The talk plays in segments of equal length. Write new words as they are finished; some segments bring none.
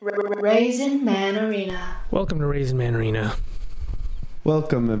Raisin Man Arena. Welcome to Raisin Man Arena.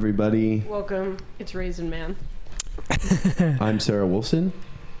 Welcome, everybody. Welcome. It's Raisin Man. I'm Sarah Wilson.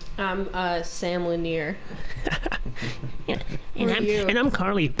 I'm Sam Lanier. And I'm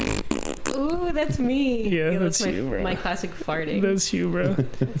Carly. Ooh, that's me. Yeah, that's my, you, bro. my classic farting. That's you, bro.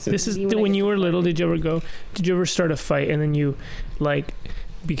 This is me when when I you get were little. farted. Did you ever start a fight and then you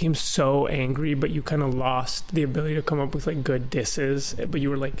became so angry, but you kind of lost the ability to come up with like good disses, but you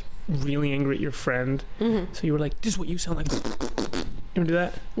were like really angry at your friend. Mm-hmm. So you were like, "This is what you sound like." You ever do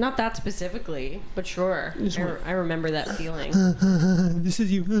that? Not that specifically, but sure. I remember that feeling. This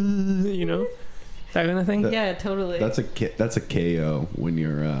is you. You know, that kind of thing. Yeah, totally. That's a KO when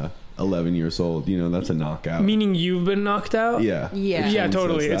you're 11 years old. You know, that's a knockout. Meaning you've been knocked out. Yeah. Yeah. Yeah, Someone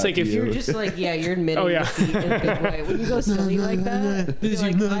totally. says It's that like to if you. You're just like, you're admitting Oh, yeah. defeat in a big way. When you go silly like that, you're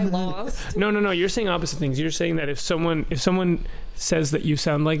like, I lost. No. You're saying opposite things. You're saying that if someone says that you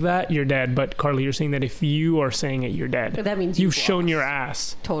sound like that, you're dead. But Carly, you're saying that if you are saying it, you're dead. But that means You've lost. shown your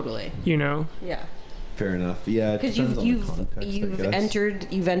ass. Totally. You know. Yeah. Fair enough. Yeah, it Because depends on the context, I you've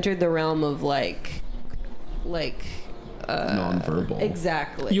guess. entered the realm of like nonverbal.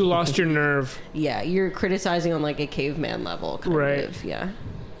 Exactly. You lost your nerve. Yeah, you're criticizing on like a caveman level, kind Right. of. Yeah.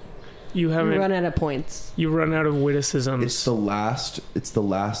 You You haven't. run out of points. You run out of witticisms. It's the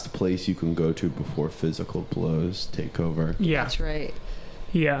last place you can go to before physical blows take over. Yeah. That's right.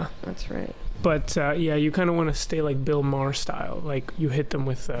 Yeah. That's right. But yeah, you kind of want to stay like Bill Maher style. Like you hit them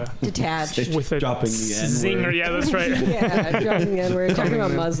with Detached. with a Dropping the zinger. N-word. Yeah, that's right. Yeah, dropping the N-word, talking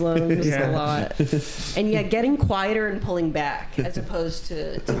about Muslims Yeah. a lot. And yeah, getting quieter and pulling back as opposed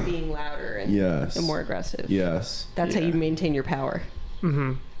to being louder and, Yes. and more aggressive. Yes. That's how you maintain your power.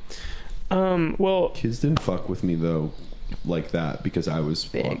 Mm-hmm. Well, Kids didn't fuck with me though like that because I was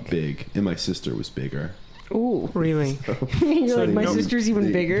Big. and my sister was bigger. Ooh. really, You're So like, my no- sister's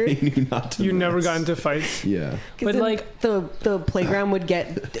even bigger. They knew not to you never mess. got into fights. Yeah. But like, the playground would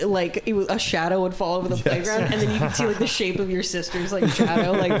get like a shadow would fall over the playground, and then you could see like the shape of your sister's like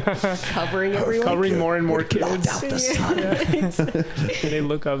shadow like covering everyone. covering more and more kids. Yeah. They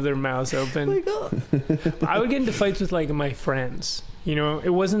look up, their mouths open. Like, oh. I would get into fights with like my friends. You know, it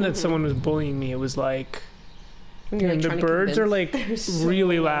wasn't that someone was bullying me. It was like, You're, like, the trying to birds are like convince- They're so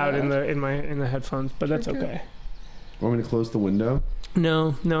really loud in loud. the headphones, but that's True. okay. Want me to close the window?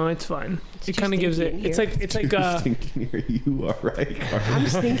 No, it's fine. It's It too kind of gives it. stinky in It's here. like it's like Thinking here you are right, Carly. I'm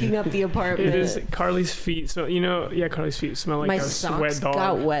stinking up the apartment. it is. Carly's feet smell. You know, yeah, Carly's feet smell like My a socks wet dog.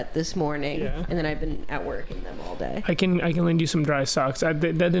 got wet this morning, Yeah. and then I've been at work in them all day. I can lend you some dry socks. That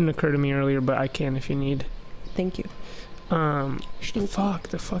didn't occur to me earlier, but I can if you need. Thank you. Fuck,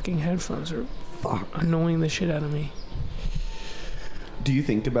 the fucking headphones are annoying the shit out of me. Do you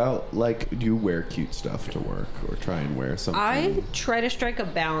think about, do you wear cute stuff to work or try and wear something? I try to strike a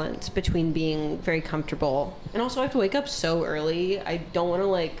balance between being very comfortable and also I have to wake up so early. I don't want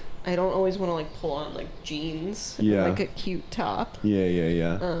to I don't always want to pull on jeans, Yeah. like a cute top.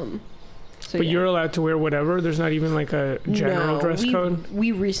 Yeah. So But yeah. you're allowed to wear whatever. There's not even like a general dress code.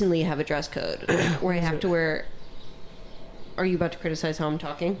 We recently have a dress code where I have to wear. Are you about to criticize how I'm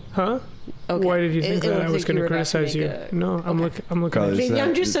talking? Huh? Okay. Why did you think It that I looks was like going you to were about to criticize you? make a- No, I'm Okay. looking. Cause- Maybe I'm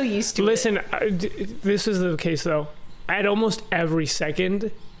that- just so used to Listen, this is the case though. At almost every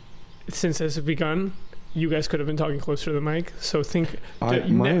second since this has begun, you guys could have been talking closer to the mic. So think,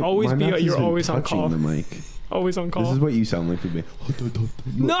 always be. You're always on call. The mic. Always on call. This is what you sound like to me.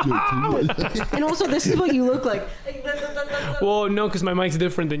 No! And also, this is what you look like. Well, no, because my mic's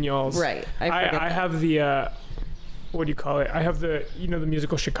different than y'all's. Right. I forget that. have the. What do you call it? I have the the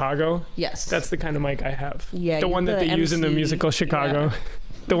musical Chicago. Yes. That's the kind of mic I have. Yeah, The one that the they use in the MC, musical Chicago. yeah.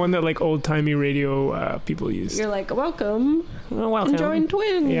 The one that old timey radio people use. You're like, welcome. Oh, welcome. Join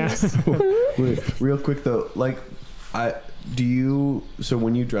twins. Yeah. Wait, real quick though, so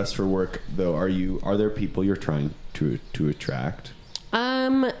when you dress for work though, are there people you're trying to attract?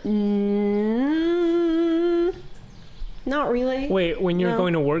 Not really. Wait, when you're No.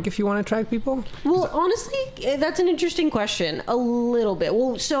 going to work, if you want to attract people? Well, honestly, that's an interesting question. A little bit.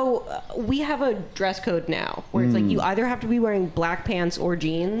 Well, so we have a dress code now where it's you either have to be wearing black pants or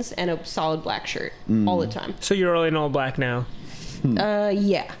jeans and a solid black shirt all the time. So you're all in all black now.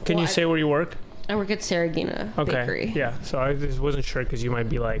 Yeah. Can you say where you work? I work at Saragina Okay. Bakery. Yeah. So I just wasn't sure because you might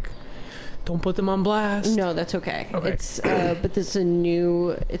be like, don't put them on blast. No, that's okay. Okay. It's but it's a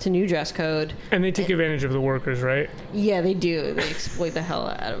new dress code. And they take advantage of the workers, right? Yeah, they do. They exploit the hell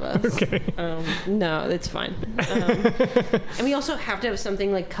out of us. Okay. No, that's fine. And we also have to have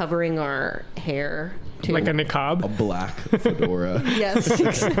something covering our hair too. Like a niqab? A black fedora. Yes.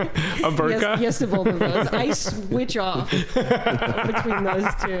 A burqa? Yes to both of those. I switch off between those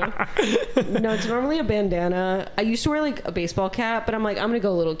two. No, it's normally a bandana. I used to wear like a baseball cap, but I'm like, I'm going to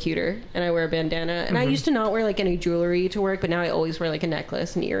go a little cuter. And I wear a bandana. And I used to not wear like any jewelry to work, but now I always wear like a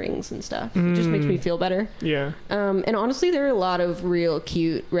necklace and earrings and stuff. It just makes me feel better. Yeah. And honestly, there are a lot of real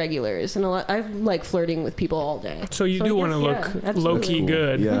cute regulars. And I'm like flirting with people all day. So you do want to look low-key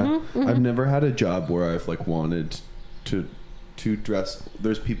good. Yeah. I've never had a job where I've like wanted to dress.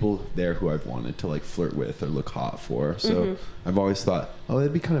 There's people there who I've wanted to like flirt with or look hot for. So I've always thought, oh,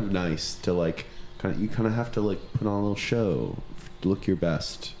 it'd be kind of nice to like you kind of have to like put on a little show, look your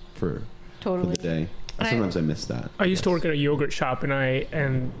best for the day. Sometimes I miss that. I used to work at a yogurt shop,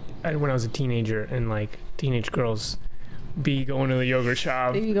 and when I was a teenager, and like teenage girls be going to the yogurt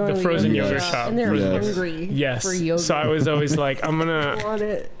shop, the frozen yogurt shop, and they're hungry. Yes. For yogurt. So I was always like, I'm gonna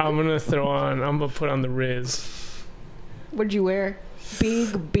put on the Riz. What'd you wear?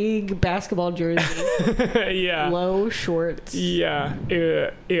 Big basketball jersey. Yeah. Low shorts. Yeah.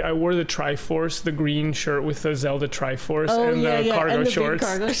 I wore the Triforce, the green shirt with the Zelda Triforce, and the cargo and the shorts.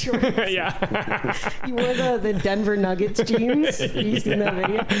 Big cargo shorts. Yeah. You wore the Denver Nuggets jeans. You seen that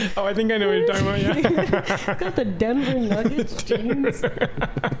video? Oh, I think I know what you're talking about. Yeah. Got the Denver Nuggets jeans.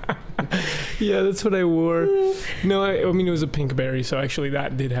 Yeah, that's what I wore. No, I mean, it was a pink berry, so actually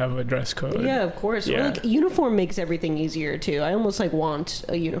that did have a dress code. Yeah, of course. Yeah. Well, like, uniform makes everything easier, too. I almost, like, want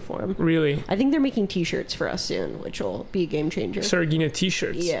a uniform. Really? I think they're making T-shirts for us soon, which will be a game changer. Saragina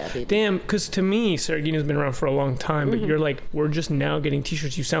T-shirts? Yeah, baby. Damn, because to me, Saragina's been around for a long time, but you're like, we're just now getting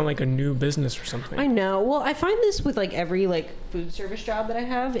T-shirts. You sound like a new business or something. I know. Well, I find this with, like, every, like, food service job that I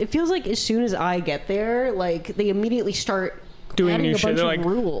have. It feels like as soon as I get there, like, they immediately start doing new shit. They're like,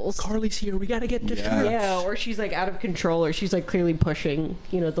 rules. Carly's here. We gotta get this. Yeah, or she's like out of control, or she's like clearly pushing,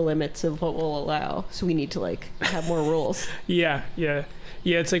 the limits of what we'll allow. So we need to like have more rules. Yeah.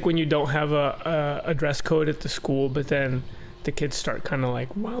 It's like when you don't have a dress code at the school, but then the kids start kind of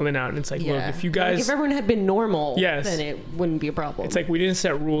like wilding out, and it's like, look, if you guys, if everyone had been normal, then it wouldn't be a problem. It's like we didn't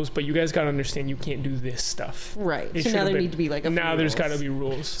set rules, but you guys got to understand you can't do this stuff. Right. So now there need to be like there's got to be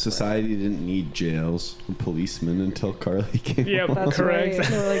rules. Society didn't need jails and policemen until Carly came. Yep, that's correct. Right.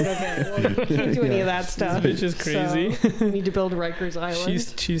 They're like, okay, well, you can't do any of that stuff. Which is crazy. So we need to build Rikers Island.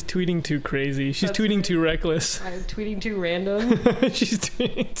 She's tweeting too crazy. She's tweeting too reckless. I'm tweeting too random. She's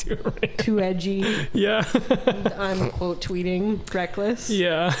tweeting too random. Too edgy. Yeah. I'm quote tweeting reckless.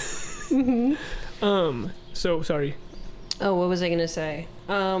 Yeah. So sorry. Oh, what was I gonna say?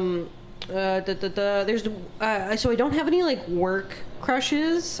 There's so I don't have any like work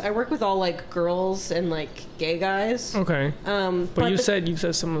crushes. I work with all like girls and like gay guys. Okay. But you've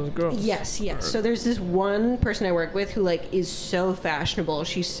said some of the girls. Yes. So there's this one person I work with who like is so fashionable.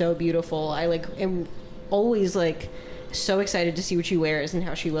 She's so beautiful. I like am always like so excited to see what she wears and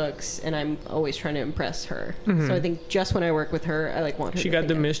how she looks, and I'm always trying to impress her. So I think just when I work with her, I like want her. She got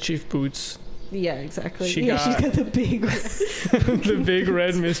the Mischief boots. Yeah, exactly. She's got the big the big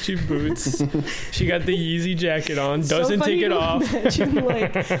red Mischief boots. She got the Yeezy jacket on. Doesn't take it off. Imagine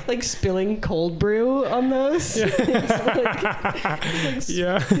like spilling cold brew on those.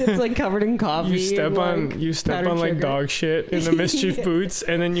 Yeah. It's like covered in coffee. You step on like dog shit in the Mischief boots,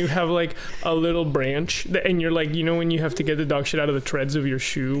 and then you have like a little branch, and you're like, when you have to get the dog shit out of the treads of your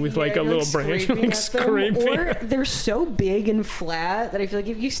shoe with like a little branch, like scraping. Or they're so big and flat that I feel like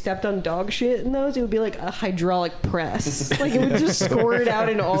if you stepped on dog shit in those, it would be like a hydraulic press. Like it would just squirt out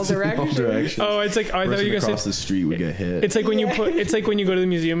in all directions. Oh, it's like I thought you guys across the street would get hit. It's like when you go to the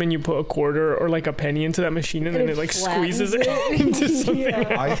museum and you put a quarter or like a penny into that machine, and then it like squeezes it into something.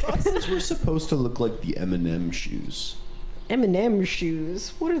 Yeah. I thought those were supposed to look like the M&M shoes. M&M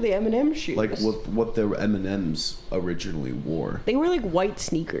shoes? What are the M&M shoes? Like what the M&Ms originally wore. They were like white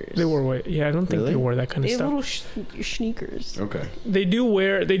sneakers. They wore white. Yeah, I don't think they wore that kind of stuff. Little sneakers. Okay. They do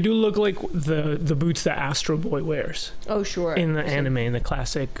look like the boots that Astro Boy wears. Oh, sure. In the anime, in the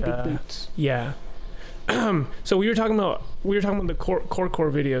classic big boots. Yeah. So we were talking about the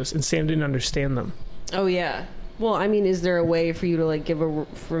core videos, and Sam didn't understand them. Oh yeah. Well, I mean, is there a way for you to like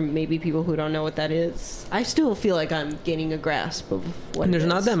for maybe people who don't know what that is? I still feel like I'm gaining a grasp of what. And there's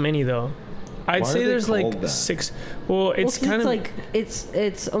not that many though. I'd say there's like 6. Well, it's kind of like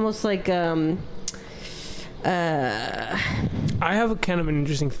it's almost like I have a kind of an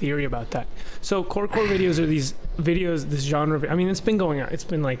interesting theory about that. So core videos are these videos, this genre. I mean, it's been going on. It's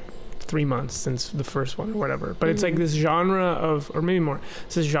been like 3 months since the first one or whatever. But it's like this genre of, or maybe more,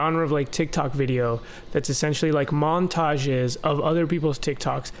 it's this genre of like TikTok video that's essentially like montages of other people's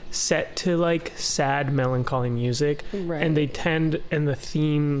TikToks set to like sad, melancholy music. Right. And they tend, and the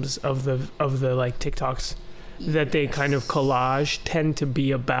themes of the like TikToks that they kind of collage tend to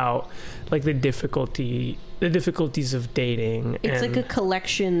be about like the difficulties of dating. It's like a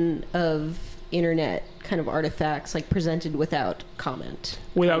collection of internet kind of artifacts, like presented without comment.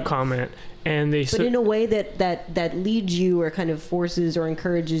 And but in a way that leads you or kind of forces or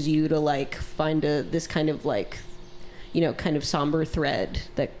encourages you to like find this kind of like, you know, kind of somber thread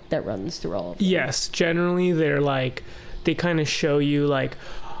that runs through all of them. Yes, generally they're like, they kind of show you like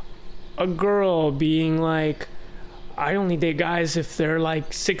a girl being like, I only date guys if they're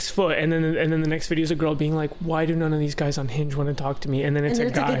like 6 foot, and then the next video is a girl being like, why do none of these guys on Hinge want to talk to me? And then it's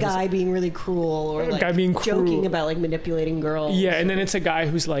like a guy being really cruel, or like guy being joking about like manipulating girls. Yeah, and then it's a guy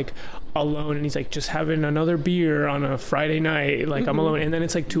who's like alone, and he's like just having another beer on a Friday night, like I'm alone. And then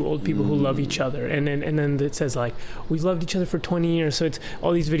it's like 2 old people who love each other, and then it says like, we've loved each other for 20 years. So it's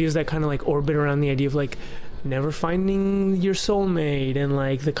all these videos that kind of like orbit around the idea of like never finding your soulmate and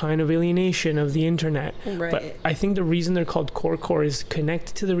like the kind of alienation of the internet. Right. But I think the reason they're called core is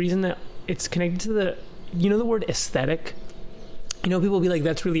connected to the reason that it's connected to the, you know, the word aesthetic. You know, people be like,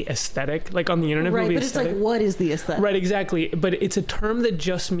 that's really aesthetic, like on the internet. Right, but aesthetic. It's like, what is the aesthetic? Right, exactly. But it's a term that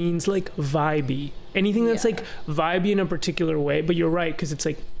just means like vibey. Anything that's like vibey in a particular way. But you're right, because it's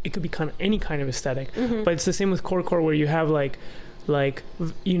like, it could be kind of any kind of aesthetic. But it's the same with core where you have like,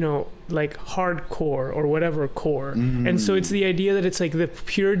 you know, like hardcore or whatever core. And so it's the idea that it's like the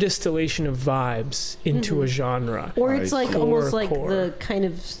pure distillation of vibes into a genre. Or it's like almost like the kind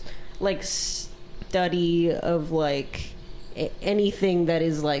of like study of like anything that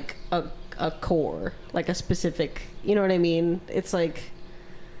is like a core, like a specific, you know what I mean? It's like,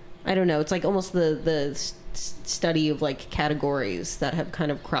 I don't know, it's like almost the study of like categories that have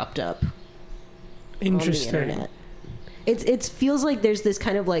kind of cropped up on the internet. It feels like there's this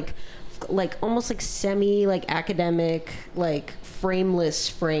kind of like almost like semi like academic like frameless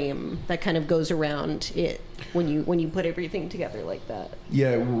frame that kind of goes around it when you put everything together like that.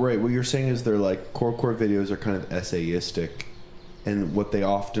 Yeah, right. What you're saying is they're like core videos are kind of essayistic, and what they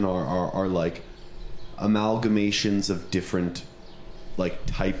often are like amalgamations of different like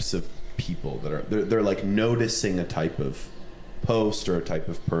types of people that are they're like noticing a type of post or a type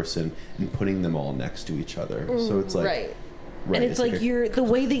of person and putting them all next to each other. So it's like right. And it's like the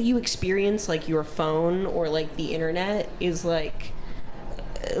way that you experience like your phone or like the internet is like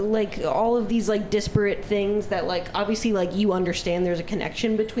all of these like disparate things that like obviously like you understand there's a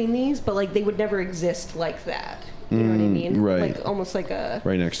connection between these, but like they would never exist like that. You know what I mean? Right. Like almost like a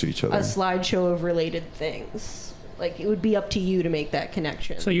right next to each other. A slideshow of related things. Like it would be up to you to make that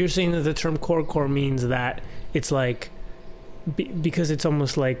connection. So you're saying that the term core means that it's like because it's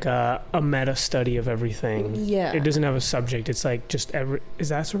almost like a meta study of everything. Yeah. It doesn't have a subject. It's like just is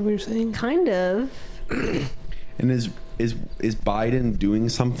that sort of what you're saying? Kind of. And is Biden doing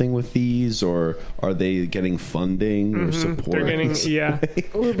something with these, or are they getting funding or support? They're getting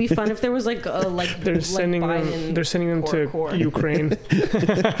It would be fun if there was like they're sending them to Ukraine.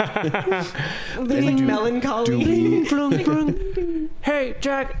 Being melancholy. Hey,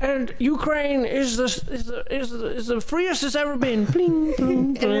 Jack, and Ukraine is the freest it's ever been. Bling,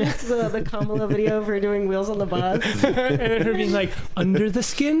 bling, bling. And it's the Kamala video of her doing Wheels on the Bus. And then her being like, under the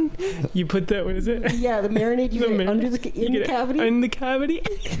skin? You put that, what is it? Yeah, the marinade you get under the skin. In the cavity.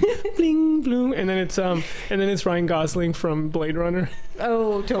 Bling, bloom. And then it's Ryan Gosling from Blade Runner.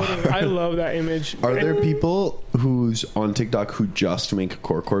 Oh, totally. I love that image. Are there people who's on TikTok who just make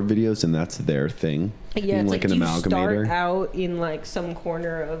core videos and that's their thing? Yeah, it's like an you amalgamator? Start out in like some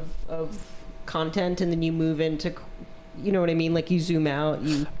corner of content and then you move into, you know what I mean? Like you zoom out.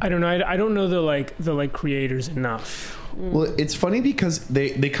 I don't know. I don't know the creators enough. Well, it's funny because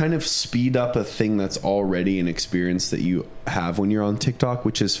they kind of speed up a thing that's already an experience that you have when you're on TikTok,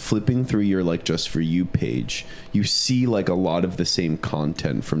 which is flipping through your like just for you page. You see like a lot of the same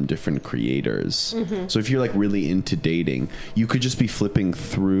content from different creators. So if you're like really into dating, you could just be flipping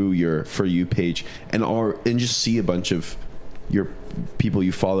through your for you page and just see a bunch of your people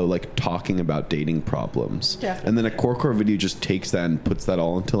you follow like talking about dating problems. Definitely. And then a core video just takes that and puts that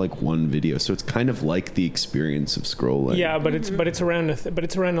all into like one video, so it's kind of like the experience of scrolling. Yeah, but it's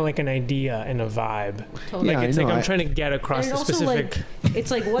around like an idea and a vibe. Totally. Like it's like I'm trying to get across the specific. Like,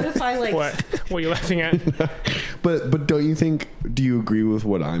 It's like, what if I like? What are you laughing at? But don't you think? Do you agree with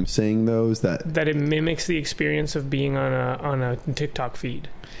what I'm saying though? Is that That it mimics the experience of being on a TikTok feed.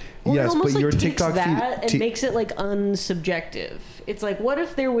 Well, yes, it almost, but your takes TikTok that feed and makes it like unsubjective. It's like, what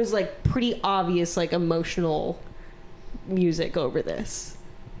if there was like pretty obvious like emotional music over this?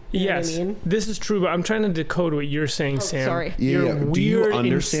 You know what I Yes, mean? this is true, but I'm trying to decode what you're saying, Sam. sorry. You're Yeah. Do you weird,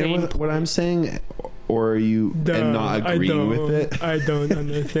 understand insane what I'm saying, or are you and not I agreeing don't- with it? I don't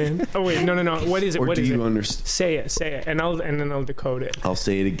understand. Oh wait, no. What is it? Or What do is you it? understand? Say it, and then I'll decode it. I'll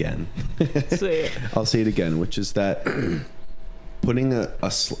say it again. Say it. I'll say it again, which is that putting a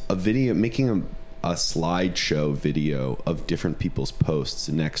video, making a slideshow video of different people's posts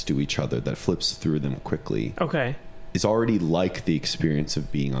next to each other that flips through them quickly Okay. is already like the experience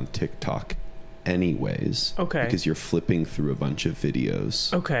of being on TikTok anyways. Okay. Because you're flipping through a bunch of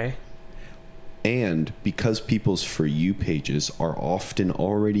videos. Okay. And because people's For You pages are often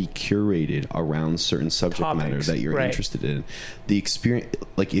already curated around certain subject matter Topics, that you're right. interested in, the experience,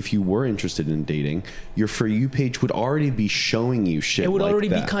 like if you were interested in dating, your For You page would already be showing you shit. It would like already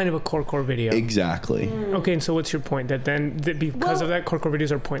that. be kind of a core video. Exactly. Okay, and so what's your point? That then because of Well, that, core videos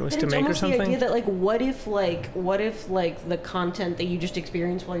are pointless And to it's make or almost the something? idea that like, what if the content that you just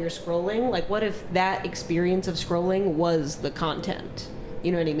experience while you're scrolling, like, what if that experience of scrolling was the content?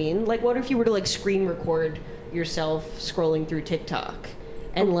 You know what I mean? Like, what if you were to like screen record yourself scrolling through TikTok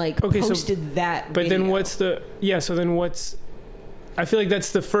and like Okay, so- posted that? But then video? what's the so then what's I feel like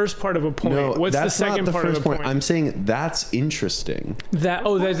that's the first part of a point. No, What's the that's second not the part first of a point? I'm saying that's interesting. That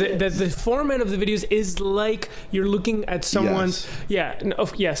the format of the videos is like you're looking at someone's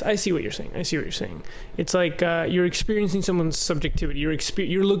yes, I see what you're saying. It's like you're experiencing someone's subjectivity.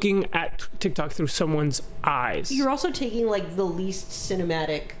 You're looking at TikTok through someone's eyes. You're also taking like the least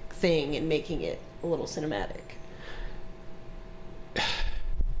cinematic thing and making it a little cinematic.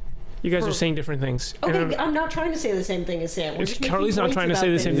 You guys are saying different things. And Okay, I'm not trying to say the same thing as Sam. We're just making Charlie's not points trying to about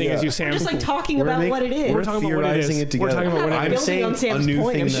say the same things. thing as you, Sam. We're just like talking We're about make- what it is. We're talking about what it theorizing is. it together. We're talking about what it I'm is. saying on Sam's a new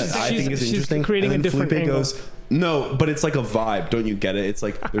point. thing She's- that I think is she's interesting. creating and a then different Felipe angle. goes, no, but it's like a vibe. Don't you get it? It's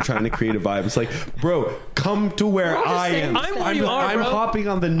like they're trying to create a vibe. It's like, bro, come to where We're just I saying am. the same I'm where you are, I'm bro. hopping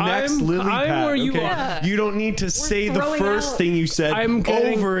on the next I'm- lily I'm pad. where you okay? are. You don't need to say the throwing first out- thing you said I'm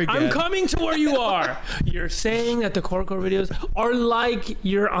getting, over again. I'm coming to where you are. You're saying that the core videos are like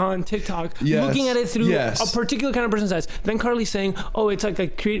you're on TikTok, Yes. looking at it through Yes. a particular kind of person's eyes. Then Carly's saying, "Oh, it's like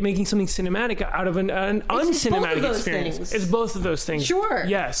making something cinematic out of an It's both uncinematic of those experience." things. It's both of those things. Sure.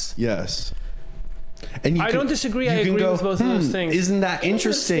 Yes. Yes. And you I don't disagree. you I can agree go, with both of those things. Isn't that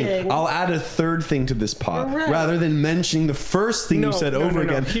interesting? Interesting. I'll add a third thing to this pot Right. rather than mentioning the first thing No, you said no, over no,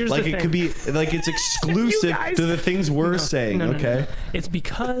 no. again. Here's like the it could thing. be like it's exclusive guys- to the things we're saying. No, no, no, okay. no. It's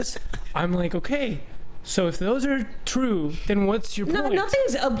because I'm like, okay, so if those are true, then what's your No, point?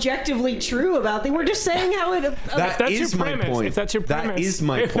 nothing's objectively true about them. We're just saying how it. That If that's is your my premise. point. If that's your That premise. is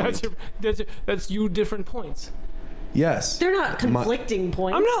my if point. That's you different points. Yes. they're not conflicting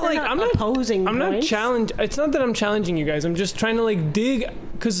points. I'm not They're like I'm not opposing. I'm not points. challenge. It's not that I'm challenging you guys. I'm just trying to like dig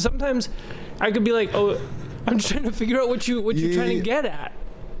because sometimes I could be like, oh, I'm just trying to figure out what you're trying to get at.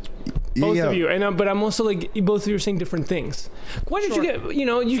 Both of you, and but I'm also like both of you are saying different things. Why did you get?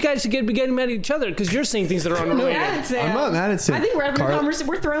 You guys should be getting mad at each other because you're saying things that are I'm unrelated. mad at Sam. I'm not mad at Sam. I think we're having a Carl- conversation.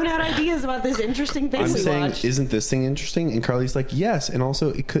 We're throwing out ideas about this interesting thing I'm we saying, watched. isn't this thing interesting? And Carly's like, yes, and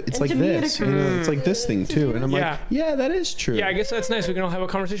also it's And like to me it this. occurs- It's like this thing too. And I'm Yeah. like, yeah, that is true. Yeah, I guess that's nice. We can all have a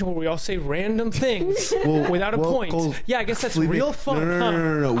conversation where we all say random things Well, without a well, point. Cole, Yeah, I guess that's Felipe- real fun.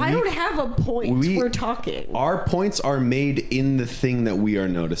 No. I don't have a point. We're talking. Our points are made in the thing that we are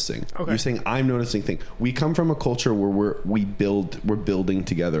noticing. Okay. You're saying I'm noticing thing. We come from a culture where we're building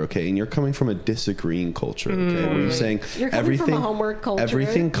together, okay? And you're coming from a disagreeing culture, okay? Where you're saying You're coming everything from a homework culture.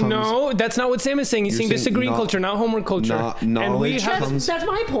 Everything comes No, that's not what Sam is saying. He's You're saying saying disagreeing not- culture, not homework culture. not and we knowledge have comes- That's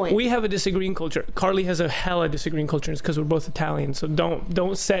my point. we have a disagreeing culture. Carly has a hella disagreeing culture. It's because we're both Italian. So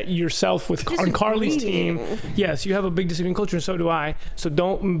don't set yourself on Carly's team. Disagreeing. Yes, you have a big disagreeing culture, and so do I. So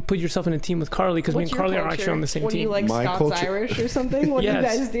don't put yourself in a team with Carly because me What's and your Carly are culture? actually on the same What do team. you like, My Scots culture- Irish or something? What Yes.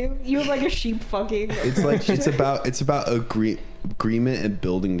 do you guys do? You have like a sheep fucking. It's like it's about agreement and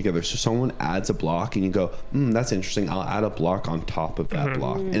building together. So someone adds a block and you go, that's interesting. I'll add a block on top of that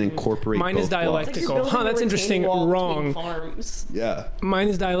block and incorporate Mine is both blocks. dialectical. It's like you're Huh, that's building a interesting. retaining wall Wrong. between farms. Yeah. Mine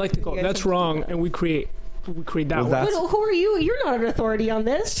is dialectical. You guys That's have to do wrong. that. And we create we create that Well, way. that's- But who are you? You're not an authority on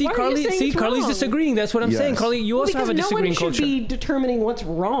this. See, Why are you Carly. saying See, it's Carly's wrong? disagreeing. That's what I'm Yes. saying. Carly, you also Because have a no disagreeing one should culture. be determining what's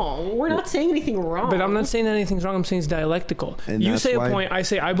wrong. We're not saying anything wrong. But I'm not saying that anything's wrong. I'm saying it's dialectical. And You that's say a why- point, I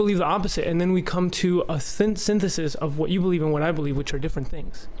say I believe the opposite, and then we come to a synthesis of what you believe and what I believe, which are different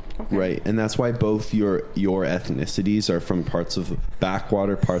things. Right, and that's why both your ethnicities are from parts of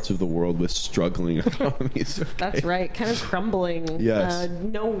backwater parts of the world with struggling economies. That's right. Kind of crumbling. Yes.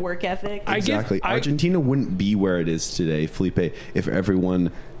 No work ethic. Exactly. Argentina wouldn't be where it is today, Felipe, if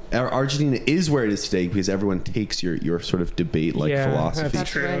everyone. Argentina is where it is today because everyone takes your sort of debate like philosophy, That's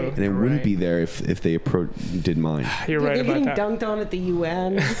true. right. and it wouldn't be there if they did mine. You're right They're about getting that. dunked on at the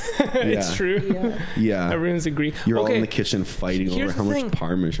UN. It's Yeah. true. Yeah. Yeah, Everyone's agree. you're all okay. in the kitchen fighting Here's over how the much thing.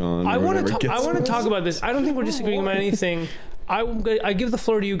 Parmesan. I want to talk about this. I don't think we're disagreeing about anything. I give the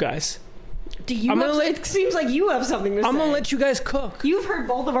floor to you guys. Do you? I'm gonna let- It seems like you have something to say. I'm gonna let you guys cook. You've heard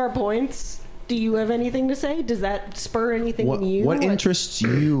both of our points. Do you have anything to say? Does that spur anything in you? What interests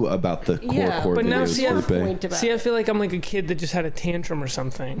you about the core but now videos, see, I- Felipe? point about See, I feel like I'm like a kid that just had a tantrum or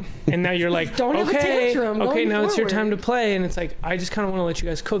something, and now you're like, Don't have a okay, tantrum, okay, going now it's your forward. time to play, and it's like I just kind of want to let you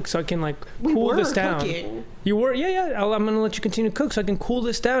guys cook so I can like We cool were this down. cooking. You were, yeah. I'm gonna let you continue to cook so I can cool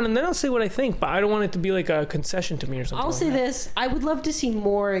this down, and then I'll say what I think. But I don't want it to be like a concession to me or something. I'll like say that. this: I would love to see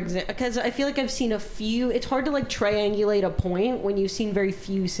more because I feel like I've seen a few. It's hard to like triangulate a point when you've seen very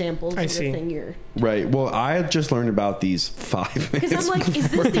few samples I of see. the thing you're. Right. Well, I just learned about these 5 minutes. Because I'm like, is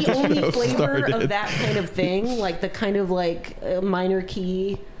before this the only show flavor started. of that kind of thing? Like the kind of like minor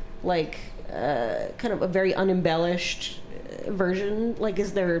key, like kind of a very unembellished version? Like,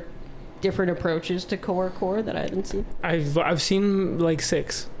 is there different approaches to core that I didn't see? I've seen like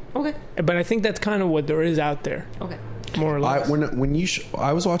 6, Okay. but I think that's kind of what there is out there, Okay. more or less.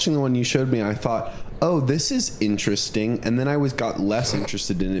 I was watching the one you showed me, I thought, oh, this is interesting, and then I got less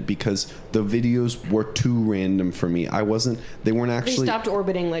interested in it because the videos were too random for me. They weren't They actually. stopped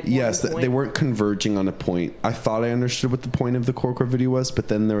orbiting like. Yes, one point. they weren't converging on a point. I thought I understood what the point of the core video was, but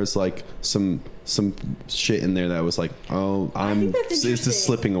then there was like some shit in there that was like, oh, think that's it's interesting. just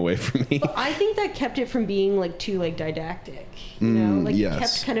slipping away from me. But I think that kept it from being like too like didactic. You know, like yes. it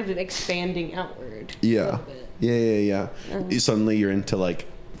kept kind of expanding outward. a Yeah. little bit. Yeah. Suddenly you're into like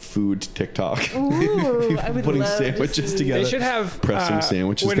food TikTok. Ooh, People I would putting love to sandwiches see- together. They should have pressing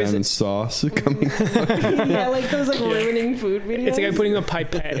sandwiches what is down it? in sauce coming. Yeah, like those like ruining food videos. It's like I'm putting a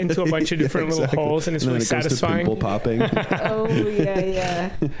pipette into a bunch of different little Exactly. holes, and it's then really it goes to satisfying. pimple popping. Oh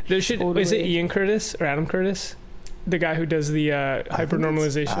yeah. There should is it Totally. Ian Curtis or Adam Curtis, the guy who does the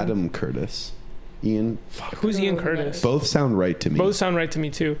hypernormalization? Adam Curtis. Ian. Fuck. Who's Ian Oh, Curtis? Both sound right to me. Both sound right to me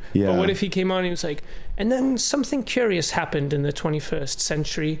too. Yeah. But what if he came on and he was like, and then something curious happened in the 21st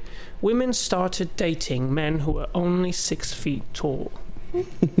century. Women started dating men who were only 6 feet tall.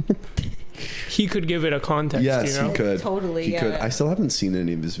 He could give it a context, Yes, you know? he could. Totally, He could. yeah. I still haven't seen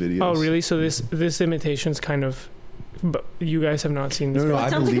any of his videos. Oh, really? So this imitation's kind of, but you guys have not seen this. No, It I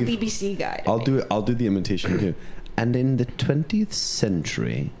sounds like a believe. BBC guy. to I'll me. do it. I'll do the imitation too. And in the 20th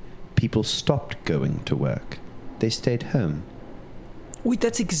century, people stopped going to work. They stayed home. Wait,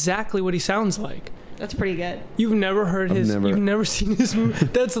 that's exactly what he sounds like. That's pretty good. You've never heard his. never- You've never seen his movie.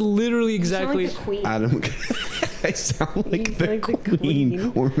 That's literally You sound exactly. like the Queen. Adam, I sound like You the, sound like the queen,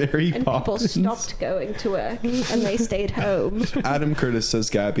 Queen. or Mary And people Poppins. stopped going to work and they stayed home. Adam Curtis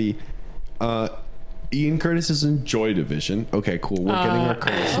says, Gabby, Ian Curtis is in Joy Division. Okay, cool. We're getting our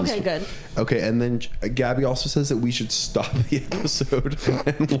Curtises. Okay, good. Okay, and then Gabby also says that we should stop the episode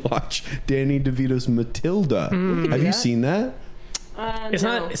and watch Danny DeVito's Matilda. Have you that. seen that? It's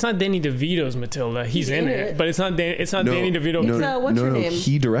no. not. It's not Danny DeVito's Matilda. He's in in it, it. but it's not. It's not Danny DeVito. No, what's no, her no. name?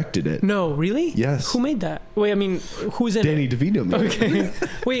 He directed it. No, really? Yes. Who made that? Wait, I mean, who's in Danny it? DeVito made it. Okay.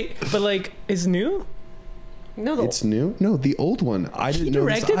 Wait, but like, it's new. No, the, It's new? No, the old one. I didn't know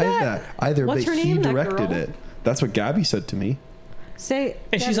directed that? either, What's but her he name, that directed girl? it. That's what Gabby said to me. say.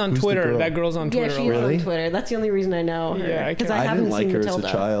 And she's on Who's the Twitter. girl? That girl's on Yeah, Twitter. she's Really? on Twitter. That's the only reason I know her. Yeah, I because can't- I, I haven't didn't like seen her Matilda.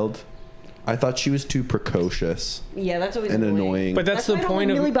 as a child. I thought she was too precocious Yeah, that's always and annoying. But that's why the I don't point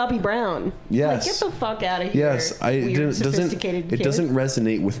like of. Millie Bobby Brown. Yes. Like, get the fuck out of here. Yes, Weird, sophisticated it kid. doesn't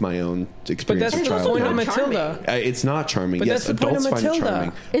resonate with my own experience that's of the also point of childhood. not Matilda. charming. It's not charming. But yes, that's the point of adults find it Matilda.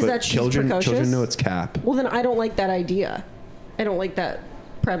 charming. Is but that she's children precocious? know it's cap. Well, then I don't like that idea. I don't like that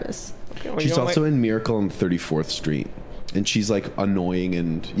premise. Well, you She's don't also like- in Miracle on 34th Street. And she's like annoying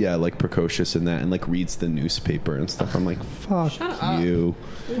and like precocious in that and like reads the newspaper and stuff. I'm like, fuck Shut up. you.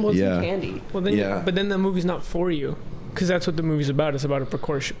 Well, Yeah. some candy. Well, then, Yeah. but then the movie's not for you, because that's what the movie's about. It's about a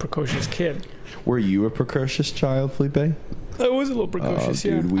precocious kid. Were you a precocious child, Felipe? I was a little precocious,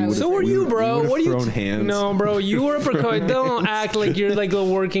 dude, we yeah. would've- So were we you, would've- bro. we What are you? would've thrown hands. No, bro, you were precocious. Don't act like you're like a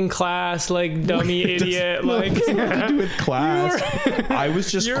working class, like dummy idiot. No, Like it has nothing to do with class. I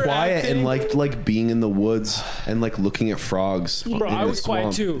was just You're quiet acting- and like being in the woods and like looking at frogs. Bro, in I the was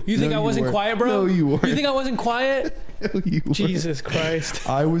quiet swamp. too. You think No, I wasn't weren't. quiet, bro? No, you weren't. You think I wasn't quiet? No, you weren't. Jesus Christ.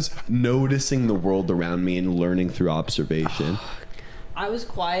 I was noticing the world around me and learning through observation. I was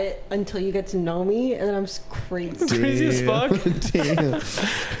quiet until you get to know me, and then I'm just crazy. Crazy as fuck. Damn.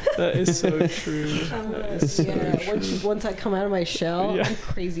 That is so true. That is so true. Once I come out of my shell, Yeah. I'm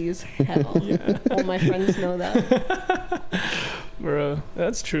crazy as hell. Yeah. All my friends know that. Bro,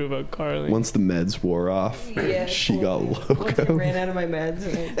 that's true about Carly. Once the meds wore off, Yeah, she got totally. Once I loco. ran out of my meds,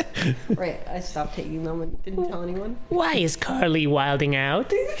 and I stopped taking them and didn't tell anyone. Why is Carly wilding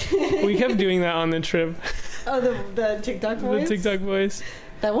out? We kept doing that on the trip. Oh, the TikTok voice? The TikTok voice.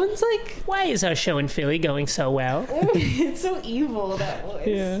 That one's like, Why is our show in Philly going so well? it's so evil, that voice.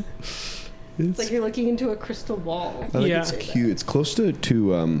 Yeah. It's like you're looking into a crystal ball. I think Yeah. it's cute. It's close to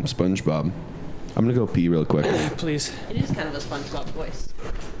SpongeBob. I'm gonna go pee real quick. Please. It is kind of a SpongeBob voice.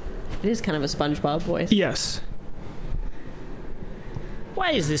 It is kind of a SpongeBob voice. Yes.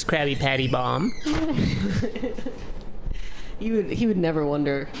 Why is this Krabby Patty bomb? He would never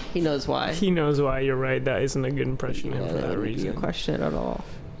wonder. He knows why. He knows why. You're right. That isn't a good impression of him Yeah, for that wouldn't be a reason. question at all.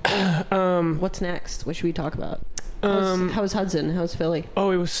 What's next? What should we talk about? How's Hudson? How's Philly?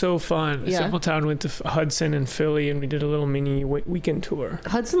 Oh, it was so fun. Yeah. Simpletown went to Hudson and Philly, and we did a little mini weekend tour.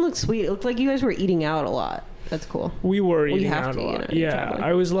 Hudson looked sweet. It looked like you guys were eating out a lot. That's cool. We were Well, you eating have out to, a you lot. know, you're Yeah, traveling.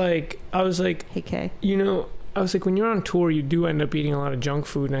 I was like, Hey, Kay. I was like, when you're on tour, you do end up eating a lot of junk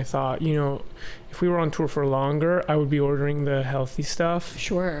food, and I thought, if we were on tour for longer, I would be ordering the healthy stuff.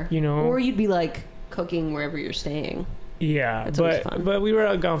 Sure. You know? Or you'd be like cooking wherever you're staying. Yeah, That's always but fun. we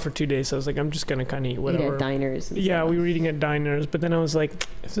were gone for 2 days, so I was like, I'm just gonna kind of eat Eat whatever. at diners. And Yeah, stuff. we were eating at diners, but then I was like,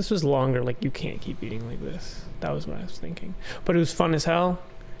 if this was longer, like, you can't keep eating like this. That was what I was thinking. But it was fun as hell.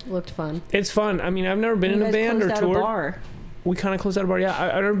 Looked fun. It's fun. I mean, I've never been You in a guys band or closed out a toured. bar. We kind of closed out a bar. Yeah,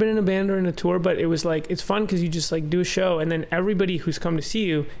 I've never been in a band or in a tour, but it was like, it's fun because you just like do a show, and then everybody who's come to see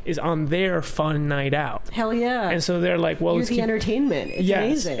you is on their fun night out. Hell yeah. And so they're like, well, You're let's the keep. entertainment. It's Yes.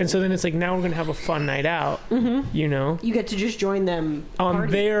 amazing. And so then it's like, now we're gonna have a fun night out. Mm-hmm. You get to just join them On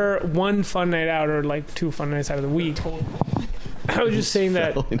party. their one fun night out, or like 2 fun nights out of the week. I was just saying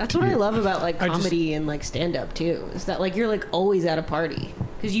that. That's what I love about like I just- comedy and like stand up too. Is that like you're like always at a party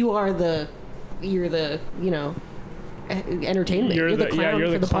because you're the entertainment. You're the clown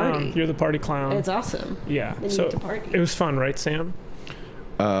you're for the clown. party. You're the party clown. It's awesome. Yeah. Then you So get to party. it was fun, right, Sam?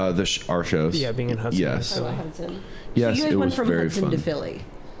 Our shows. Yeah, being in Hudson. Yes. I love Hudson. Yes, so you guys it went was from very Hudson fun. to Philly.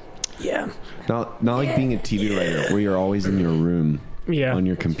 Yeah. Not like being a TV writer where you're always in your room Yeah. on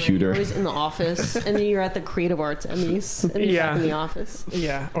your You're computer. always in the office, and then you're at the Creative Arts Emmys, and you're Yeah. back in the office.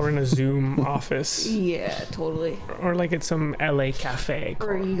 Yeah. Or in a Zoom office. Yeah, totally. Or like at some LA cafe.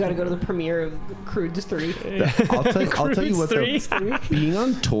 Or you got to go to the premiere of Crudes 3. I'll tell you what, Cruise though, being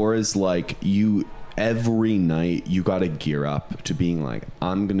on tour is like every night you got to gear up to being like,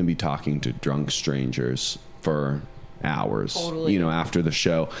 I'm going to be talking to drunk strangers for hours, Totally. after the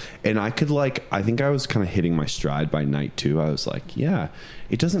show. And I think I was kind of hitting my stride by night 2. I was like, yeah,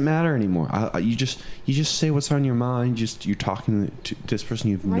 it doesn't matter anymore. You just say what's on your mind. You're talking to this person.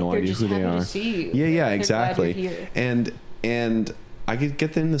 You have no They're idea just who they happy are. to see you. Yeah, They're glad exactly. you're here. And I could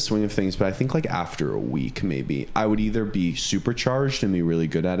get in the swing of things, but I think like after a week, maybe I would either be supercharged and be really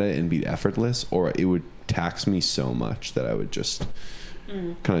good at it and be effortless, or it would tax me so much that I would just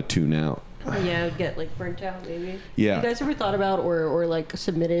kind of tune out. Yeah, I'd get like burnt out maybe. Yeah. You guys ever thought about or like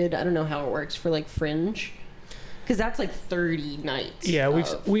submitted? I don't know how it works for like Fringe, because that's like 30 nights. Yeah,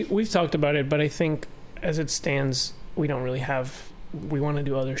 of- we've talked about it, but I think as it stands, we don't really have. We want to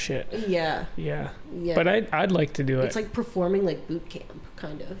do other shit. Yeah, Yeah. yeah. But I'd like to do it. It's like performing like boot camp,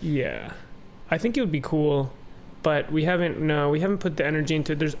 kind of. Yeah. I think it would be cool, but we haven't put the energy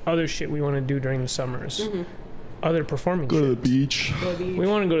into it. There's other shit we want to do during the summers. Mm-hmm. Other performing Go to the shit. beach. We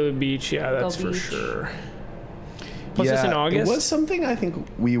want to go to the beach, yeah, that's for beach. sure. Plus it's in It August. was something I think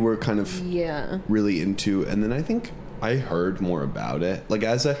we were kind of Yeah. really into, and then I think I heard more about it. Like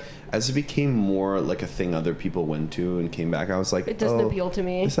as it became more like a thing other people went to and came back, I was like, It doesn't oh, appeal to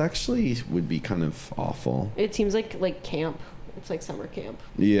me. This actually would be kind of awful. It seems like camp. It's like summer camp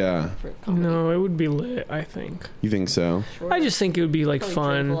Yeah, for comedy. No, it would be lit, I think. you think so? I just think it would be like Probably drink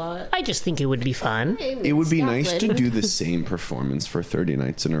fun. a lot. I just think it would be fun. It would be nice to do the same performance for 30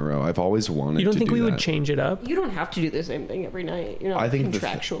 nights in a row. I've always wanted to You don't think do we that. would change it up? You don't have to do the same thing every night. You're not I think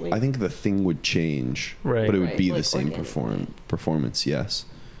contractually. I think the thing would change, Right. but it would Right, be the like same organically. performance. Yes,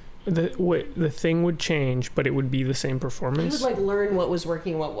 the thing would change, but it would be the same You performance. would like learn what was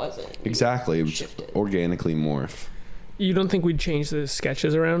working and what wasn't. Exactly. It would Shifted. organically morph. You don't think we'd change the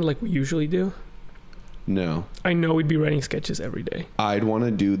sketches around like we usually do? No. I know we'd be writing sketches every day. I'd want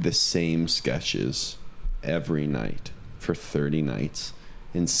to do the same sketches every night for 30 nights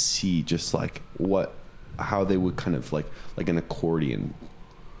and see just like how they would kind of like an accordion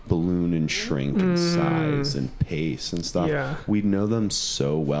balloon and shrink in size and pace and stuff. Yeah. We'd know them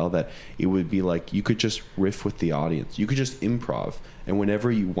so well that it would be like you could just riff with the audience. You could just improv, and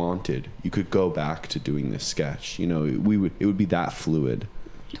whenever you wanted, you could go back to doing this sketch. You know, it would be that fluid.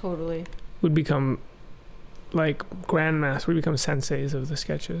 Totally. We'd become like grandmasters. We become senseis of the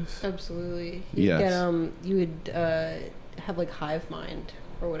sketches. Absolutely. Yes. You would have like hive mind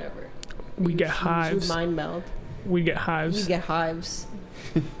or whatever. We get You hives. would mind meld. We get hives. You get hives.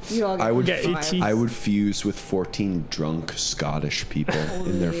 You all get I would get hives. ET. I would fuse with 14 drunk Scottish people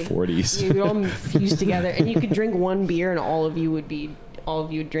in their 40s. You would all fuse together, and you could drink one beer, and all of you would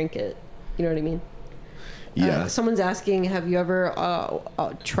drink it. You know what I mean? Yeah. Someone's asking, have you ever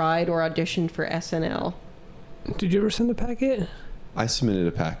tried or auditioned for SNL? Did you ever send a packet? I submitted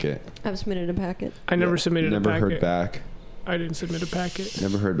a packet. I've submitted a packet. I never submitted a Never packet. heard back. I didn't submit a packet.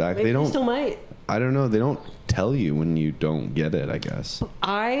 Never heard back. Maybe They you don't. still might. I don't know. They don't tell you when you don't get it, I guess.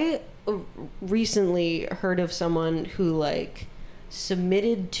 I recently heard of someone who like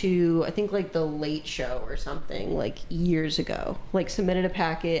submitted to, I think like the Late Show or something, like years ago, like submitted a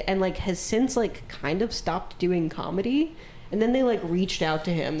packet and like has since like kind of stopped doing comedy. And then they like reached out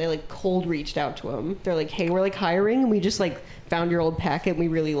to him. They like cold reached out to him. They're like, hey, we're like hiring, and we just like found your old packet and we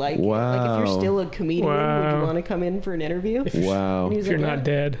really like it. Like if you're Wow. still a comedian, would Wow. you want to come in for an interview? Wow. And he was If you're like, not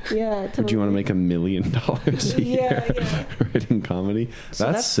dead. Yeah. Would you want to make $1 million a year Yeah. writing comedy? So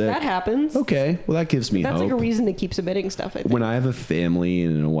That's sick. That happens. Okay. Well, that gives me That's hope. like a reason to keep submitting stuff, I think. When I have a family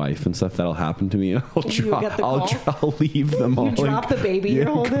and a wife and stuff, that'll happen to me. I'll You'll get the call? I'll leave them all. drop the baby you're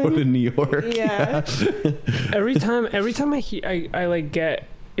and go holding? to New York. Yeah. Every time I like get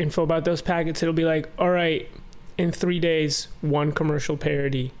info about those packets, it'll be like, all right, in 3 days, one commercial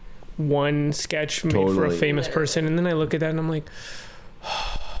parody, one sketch made for a Totally. famous person, and then I look at that and I'm like,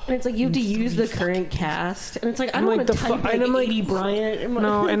 And it's like you have to use the current cast, and it's like I I'm don't like, want to the type fu- like and I'm like, Edie Bryant.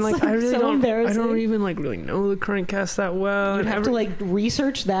 no, and It's like I really so don't. I embarrassing. don't even like really know the current cast that well. You and have to like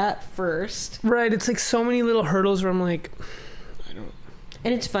research that first. right. It's like so many little hurdles where I'm like,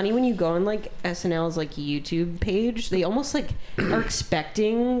 And it's funny when you go on like SNL's like YouTube page, they almost like are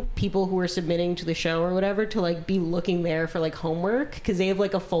expecting people who are submitting to the show or whatever to like be looking there for like homework, because they have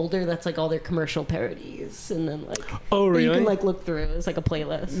like a folder that's like all their commercial parodies, and then like oh that really? you can like look through. It's like a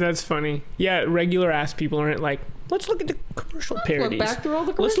playlist. That's funny. Yeah, regular ass people aren't like, let's look at the commercial parodies. Look back through all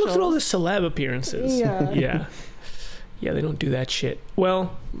the Let's look through all the commercials. celeb appearances. Yeah. Yeah, they don't do that shit.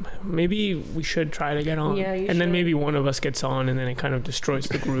 Well, maybe we should try to get on. Yeah, you and then should. maybe one of us gets on, and then it kind of destroys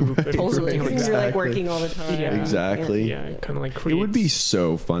the group. Or Totally, something like because that. you're like Exactly. working all the time. Yeah. Exactly. Yeah, kind of like It creates. would be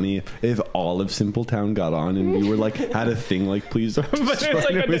so funny if all of Simpletown got on and we were like had a thing like please don't But destroy. it's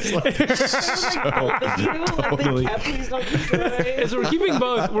like And it was like Totally. totally. So we're keeping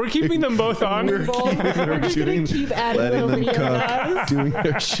both. We're keeping them both on. We're just gonna keep adding letting little them video cook, guys. doing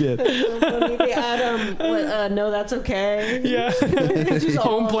their shit. So funny. They add no, that's okay. Yeah. It's just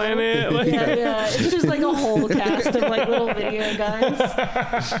Home all- Planet. Like, Yeah. It's just like a whole cast of like little video guys.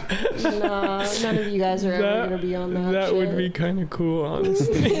 No, none of you guys are ever gonna be on that. That would shit. be kind of cool,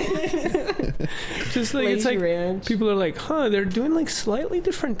 honestly. Just like it's Lazy like Ranch. people are like, huh? They're doing like slightly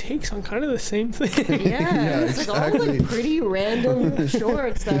different takes on kind of the same thing. Yeah, it's like all exactly. like pretty random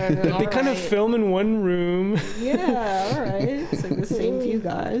shorts that are. They kind of film in one room. Yeah, all right. It's like the same few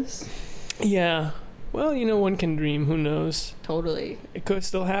guys. Yeah. Well, you know, one can dream. Who knows? Totally. It could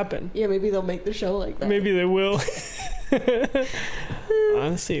still happen. Yeah, maybe they'll make the show like that. Maybe they will.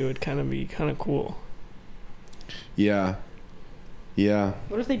 Honestly, it would kind of be kind of cool. Yeah. Yeah.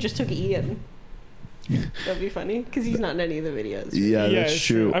 What if they just took Ian? That'd be funny because he's not in any of the videos. Yeah, Yeah, that's it's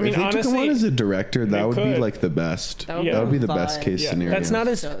true. true. I mean, if they took him honestly, on as a director, they that would be could. like the best. That would, Yeah. That would be the best vibe. case Yeah, scenario. that's not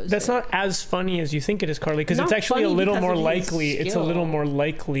as So that's sick. not as funny as you think it is, Carly, because Not it's actually a funny little because more of his likely. It's a skill. little more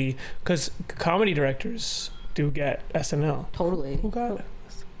likely because comedy directors do get SNL. Totally. Who got it?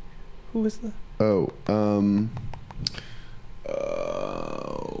 Who was the?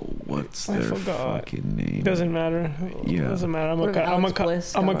 What's I their forgot. fucking name? Doesn't matter. Yeah. Doesn't matter. I'm What gonna if Alex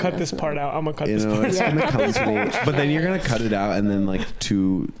Bliss I'm got gonna cut on this SNL? part out. I'm gonna cut You this know, part. it's Yeah. gonna come to me. But then you're gonna cut it out, and then like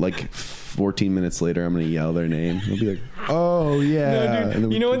 14 minutes later, I'm gonna yell their name. I'll be like, "Oh yeah!" No, and then dude,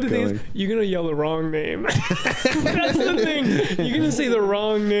 we you know what keep the thing going. is? You're gonna yell the wrong name. That's the thing. You're gonna say the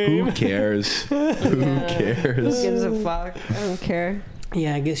wrong name. Who cares? Who Who cares? gives a fuck? I don't care.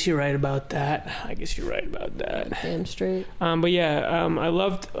 Yeah, I guess you're right about that. Damn straight. But yeah, I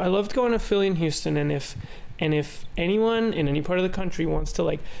loved going to Philly and Houston, and if anyone in any part of the country wants to,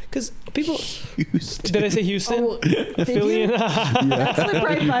 like, because people, Houston. did I say Houston? Oh, did Philly you? and That's like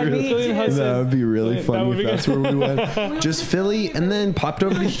right by me. Philly and too. Hudson. That would be really That funny would be if that's good. where we went. Just Philly, and then popped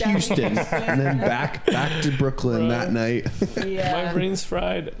over to Houston, and then back to Brooklyn that night. Yeah. My brain's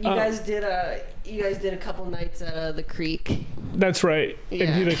fried. You guys did a couple nights at the Creek That's right.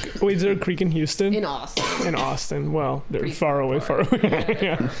 Yeah. Wait, is there a creek in Houston? in Austin. In Austin. Well, they're Pretty far away.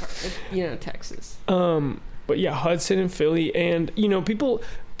 Yeah. You know, Texas. But yeah, Hudson and Philly, and people.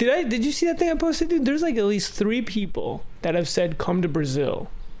 Did you see that thing I posted, dude? There's like at least 3 people that have said come to Brazil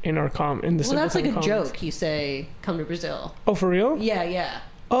in our in the. Well, that's like a comments. joke. You say, "Come to Brazil." Oh, for real? Yeah.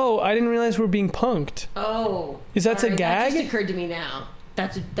 Oh, I didn't realize we're being punked. Oh, Is that a sorry, gag? That just occurred to me now.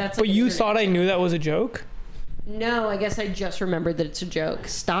 That's. Like But an you internet thought I joke. knew that was a joke? No, I guess I just remembered that it's a joke.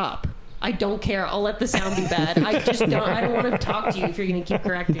 Stop. I don't care. I'll let the sound be bad. I just don't. I don't want to talk to you if you're going to keep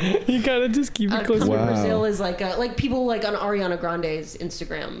correcting me. You gotta just keep it close. Come Wow. to Brazil is like people like on Ariana Grande's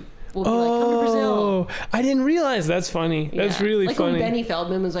Instagram will be like, "Come to Brazil." Oh, I didn't realize. That's funny. That's Yeah. really like funny. when Benny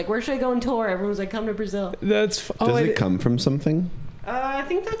Feldman was like, "Where should I go on tour?" Everyone was like, "Come to Brazil." That's. Does it come from something? I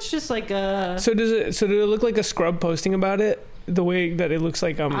think that's just like a. So does it? So did it look like a scrub posting about it? The way that it looks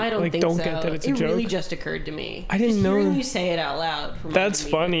like I don't like think don't so. get that it's a it joke. really just occurred to me. I didn't just know- Hearing you say it out loud. reminded That's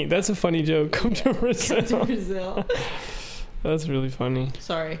me. funny. That's a funny joke. Come to Brazil. Come to Brazil. That's really funny.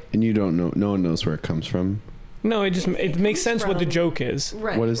 Sorry. And you don't know. No one knows where it comes from. No, it makes sense what the from- joke is.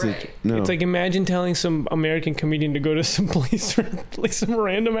 Right. What is right. it? No. It's like imagine telling some American comedian to go to some place, like some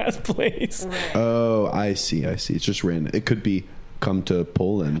random ass place. Right. Oh, I see. It's just random. It could be come to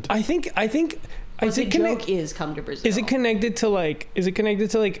Poland. I think. But Is the it joke is come to Brazil. Is it connected to like? Is it connected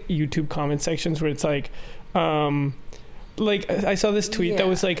to like YouTube comment sections where it's like I saw this tweet that Yeah.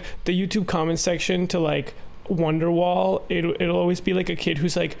 was like the YouTube comment section to like Wonderwall. It'll always be like a kid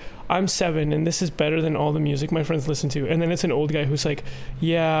who's like, I'm 7 and this is better than all the music my friends listen to. And then it's an old guy who's like,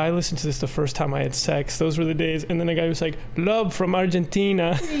 yeah, I listened to this the first time I had sex. Those were the days. And then a guy who's like, love from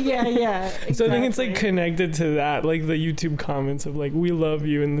Argentina. Yeah. Exactly. So I think it's like connected to that, like the YouTube comments of like, we love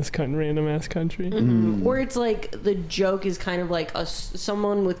you in this random ass country. Mm-hmm. Or it's like the joke is kind of like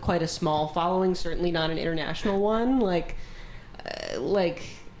someone with quite a small following, certainly not an international one.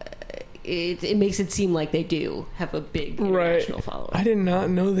 It makes it seem like they do have a big international following. I did not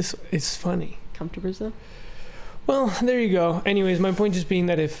know this. It's funny. Come to Brazil. Well, there you go. Anyways, my point just being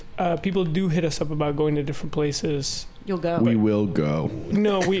that if people do hit us up about going to different places, You'll go. We will go.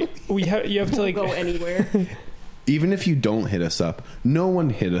 no, we have you have to like go anywhere. Even if you don't hit us up, no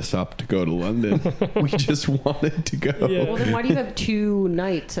one hit us up to go to London. We just wanted to go. Yeah. Well, then why do you have 2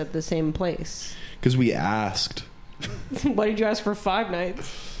 nights at the same place? Because we asked. Why did you ask for 5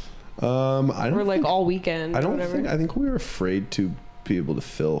 nights? I don't Or like all weekend? I or don't whatever? think. I think we were afraid to be able to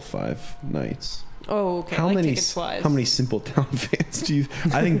fill 5 nights. Oh, okay. How like many? tickets-wise. How many Simple Town fans do you?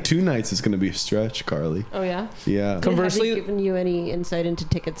 I think 2 nights is going to be a stretch, Carly. Oh yeah. Yeah. Conversely- have they given you any insight into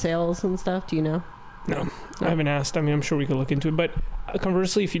ticket sales and stuff? Do you know? no, I haven't asked. I mean, I'm sure we could look into it. But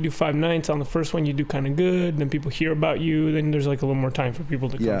conversely, if you do 5 nights on the first one, you do kind of good. Then people hear about you. Then there's like a little more time for people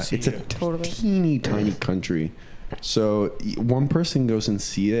to come Yeah, see it's a you. Totally. teeny tiny country. So one person goes and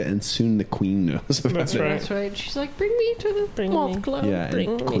see it, and soon the Queen knows about That's it. right. That's right. She's like, bring me to the Bring moth me. club. Yeah,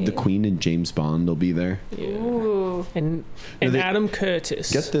 Bring and me. the Queen and James Bond will be there. Yeah. Ooh. And No, they- Adam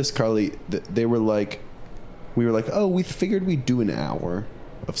Curtis. Get this, Carly. They were like, we were like, oh, we figured we'd do an hour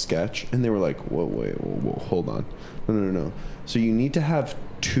of sketch, and they were like, whoa, wait, whoa, hold on, no. So you need to have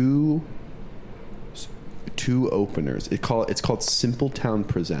two openers. It's called Simple Town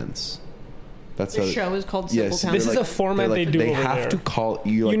Presents. That's The how- show is called Simple Yes, Town. This is they're a format they're they do They over have there. to call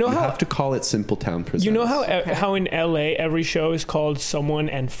you. Like, You know you how- have to call it Simple Town Presents. You know how in LA every show is called Someone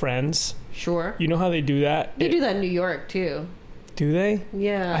and Friends? Sure. You know how they do that? They do that in New York too. Do they?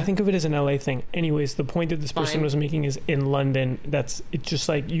 Yeah. I think of it as an LA thing. Anyways, the point that this person Fine. was making is in London. It's just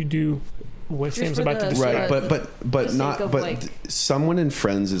like you do what Just Sam's for about to the- describe. Right, the but sake not. of, But like, Someone and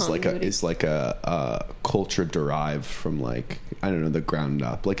Friends is continuity. like a culture derived from like I don't know the ground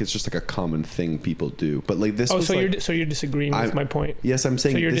up. Like it's just like a common thing people do. But like this. Oh, was so like, you're disagreeing with I'm- my point Yes, I'm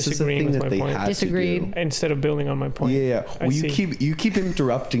saying so you're this is the disagreeing thing with that my they point. had Disagreed. to do. instead of building on my point. Yeah. I Well, you see. keep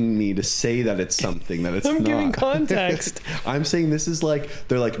interrupting me to say that it's something that it's I'm not. giving context. I'm saying this is like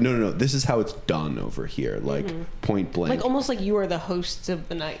they're like no. This is how it's done over here. Like point blank. like almost like you are the hosts of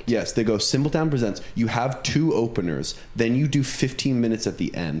the night. Yes, they go Simple Town Presents. You have 2 openers, then you do 15 minutes at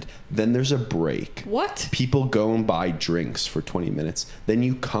the end, then there's a break. What? People go and buy drinks for 20 minutes, then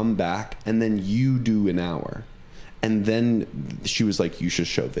you come back, and then you do an hour. And then she was like, you should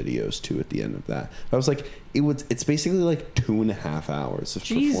show videos too at the end of that. I was like, it's basically like 2.5 hours of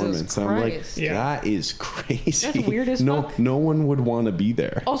Jesus performance. And I'm like, Christ. Yeah. that is crazy. That's weird as fuck. No one would want to be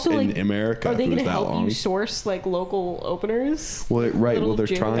there. Also, in like, America. are they going to help you source like local openers? Well, right. Little Well, they're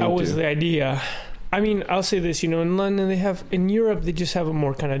gym? trying That was to. the idea. I mean, I'll say this, in London in Europe they just have a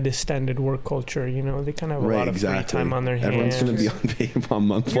more kind of distended work culture, they kind of have a lot of free time on their hands. Everyone's going to be on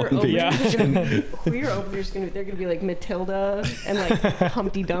month Your one vacation. who are your openers they're gonna be like Matilda and like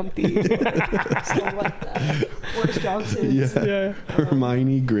Humpty Dumpty, stuff like that. Boris Johnson, Yeah.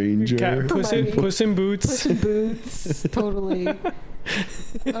 Hermione Granger. Puss in Boots. Puss in Boots, totally.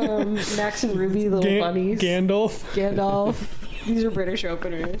 Max and Ruby, little bunnies. Gandalf. These are British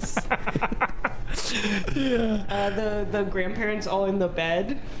openers. Yeah. The grandparents all in the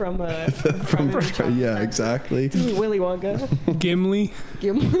bed from Yeah, exactly. Willy Wonka. Gimli.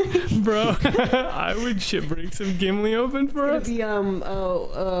 Gimli. Bro, I would shit break some Gimli open for us. Be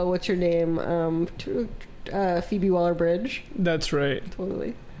what's your name? Phoebe Waller-Bridge. That's right.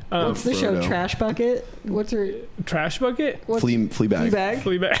 Totally. What's the show? Frodo. Trash Bucket. What's her? Trash Bucket? What's Fleabag.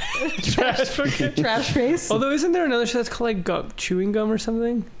 Fleabag. Trash Bucket. Trash Face. Although isn't there another show that's called like chewing gum or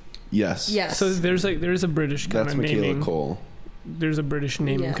something? Yes. Yes. So there's a British kind That's of Michaela naming. Cole. There's a British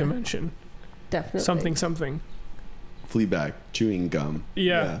naming Yeah. convention. Definitely. Something. Fleabag. Chewing gum.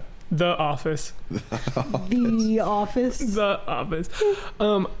 Yeah. The Office. The Office. The Office.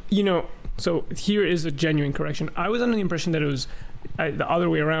 So here is a genuine correction. I was under the impression that it was the other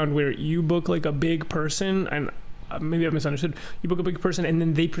way around, where you book like a big person, and maybe I misunderstood. You book a big person, and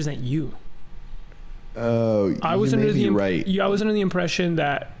then they present you. Oh, I was you under may the be right. I was under the impression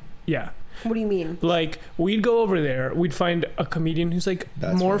that What do you mean? like we'd go over there, we'd find a comedian who's like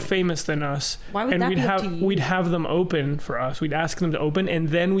That's more right. famous than us, Why would and that we'd be up have to you? we'd have them open for us. We'd ask them to open, and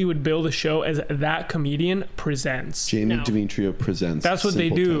then we would build a show as that comedian presents. Jamie No. Demetrio presents. That's what they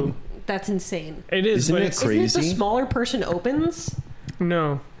do. Simpleton. That's insane. It is, Isn't but it it's crazy? Isn't it the smaller person opens?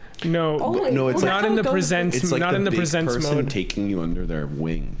 no. Oh, wait, no, it's well, not that's in how the it goes. presents. It's like not the in the big presents person mode. taking you under their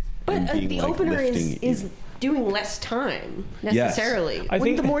wing. But and being, the like, opener lifting is you. doing less time Yes. necessarily. I Wouldn't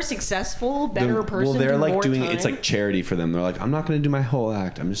think- the more successful, better person Well, they're do like more doing time? it's like charity for them. They're like, I'm not going to do my whole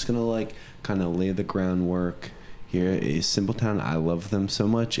act. I'm just going to like kind of lay the groundwork. Here is Simpletown. I love them so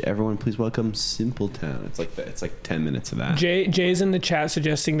much. Everyone, please welcome Simpletown. It's like that. It's like 10 minutes of that. Jay's in the chat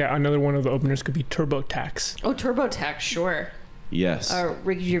suggesting that another one of the openers could be TurboTax. Oh, TurboTax, sure. Yes.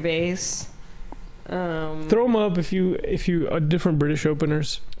 Ricky Gervais. Throw them up if you different British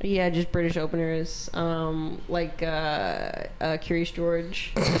openers. Yeah, just British openers. Like Curious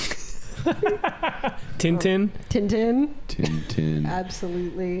George, Tintin. Tintin, Tintin.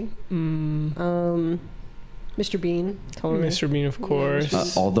 Absolutely. Mm, Mr. Bean, totally. Mr. Bean, of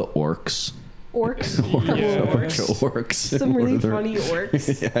course. All the orcs. Orcs. Yeah. Orcs. Some really funny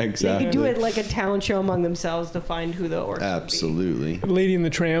orcs. Yeah, They exactly. could do it like a talent show among themselves to find who the orcs would be. Absolutely. Lady and the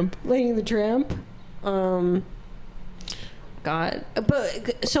Tramp. Lady and the Tramp. God,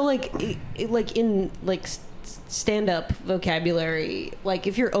 but so like in like stand-up vocabulary, like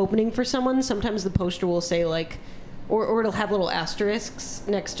if you're opening for someone, sometimes the poster will say like, or it'll have little asterisks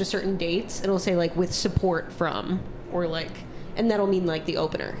next to certain dates. It'll say like with support from, or like, and that'll mean like the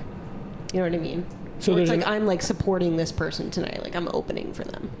opener. You know what I mean? So Or it's there's like I'm like supporting this person tonight. Like I'm opening for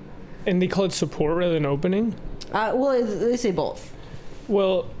them. And they call it support rather than opening. Well, they say both.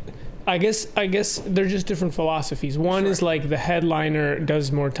 Well, I guess they're just different philosophies. One is like the headliner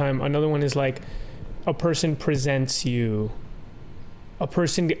does more time. Another one is like a person presents you. A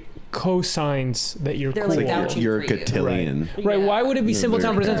person co-signs that you're They're cool. like It's like vouching you're a for you. cotillion. Right? Yeah. Why would it be Yeah, Simpletown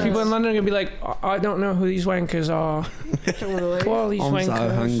they're- presents? People in Because- London are gonna be like, I don't know who these wankers are. Totally. Who are these wankers?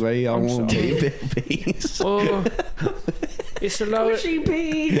 I I'm want sorry. babies. Oh, it's a lot. Mushy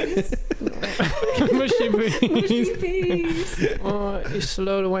peas. Mushy beans. Mushy peas. Oh, it's a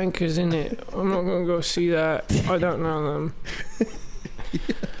load of wankers, isn't it? I'm not gonna go see that. I don't know them.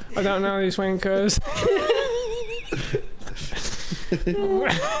 I don't know these wankers.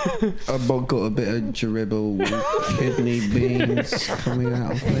 I've got a bit of dribble, kidney beans coming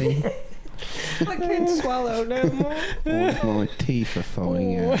out of me. I can't swallow no more. All my teeth are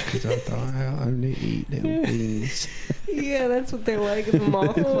falling out because I only eat little beans. Yeah, that's what they're like at the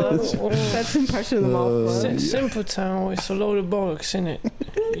Moth Club. That's impression of the Moth Club. Simpleton, it's a load of bollocks, isn't it?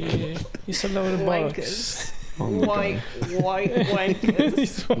 Yeah, it's a load of bollocks. Wankers. Oh my White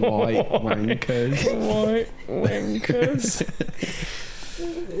wankers. God. White wankers. White wankers.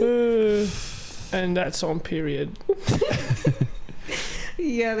 And that's on period.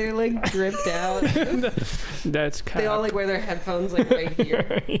 Yeah, they're like dripped out. That's cap. They all like wear their headphones like right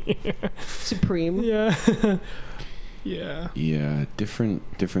here. Yeah. Supreme. Yeah. Yeah,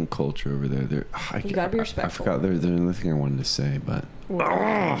 different culture over there. You gotta be I respectful. forgot there's another thing I wanted to say, but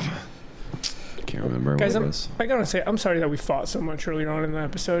I can't remember Guys, what it was. I gotta say, I'm sorry that we fought so much earlier on in the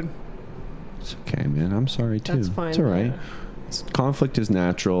episode. It's okay, man. I'm sorry too. That's fine. It's all right. Conflict is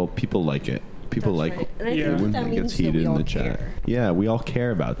natural. People like it. People That's like right. And I Yeah. think when that it means gets that we heated in all the chat. care. Yeah, we all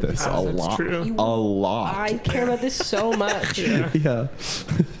care about this a That's lot. true. A lot. I care about this so much. Yeah.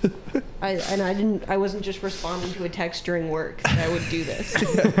 I wasn't just responding to a text during work that I would do this.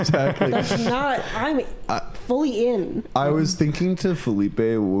 Exactly. That's not. I'm fully in. I was thinking to Felipe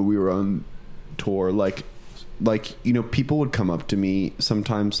when we were on tour, like people would come up to me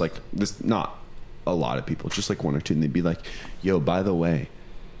sometimes, like this, not a lot of people, just like one or two, and they'd be like, "Yo, by the way,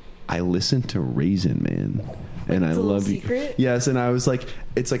 I listen to Raisin Man, and I It's a little love you." secret? Yes, and I was like,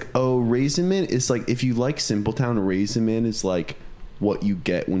 "It's like, oh, Raisin Man is like, if you like Simpletown, Raisin Man is like what you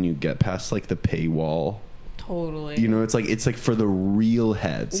get when you get past like the paywall." Totally. You know, it's like for the real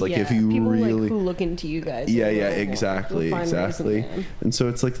heads. Like if you people really like who look into you guys. yeah, and yeah, will exactly, find Raisin exactly. Man. And so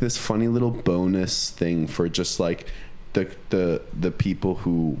it's like this funny little bonus thing for just like the people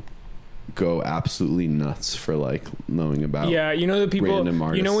who go absolutely nuts for like knowing about. Yeah, you know the people.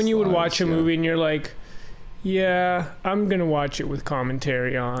 random You know when you would artists' watch a lives, yeah. movie and you're like, yeah, I'm gonna watch it with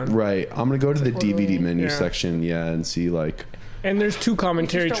commentary on. Right, I'm gonna go to the Totally. DVD menu Yeah. section, yeah, and see like, And there's two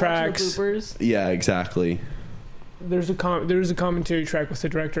commentary You start watching tracks. the bloopers. yeah, exactly. There's a commentary track with the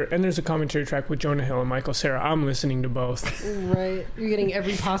director, and there's a commentary track with Jonah Hill and Michael Cera. I'm listening to both. Right. You're getting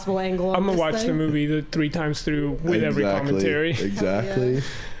every possible angle on I'm gonna this watch the thing. movie the 3 times through with every Exactly, commentary. Exactly.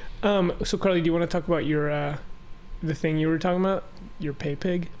 So Carly, do you want to talk about your the thing you were talking about, your pay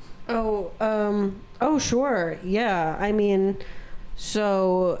pig? Oh, sure. Yeah. I mean,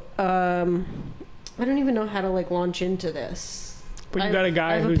 so I don't even know how to like launch into this. But you got a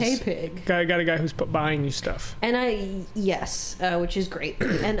guy I have who's a pay pig. got a guy who's buying you stuff. And yes, which is great.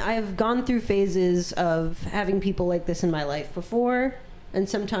 And I've gone through phases of having people like this in my life before, and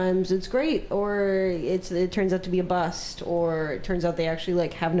sometimes it's great, or it turns out to be a bust, or it turns out they actually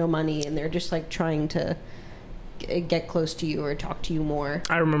like have no money and they're just like trying to get close to you or talk to you more.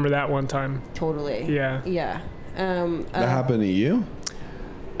 I remember that one time. Totally. Yeah. Yeah. That happened to you?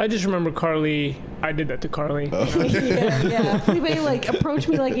 I just remember Carly. I did that to Carly. yeah. Felipe like approached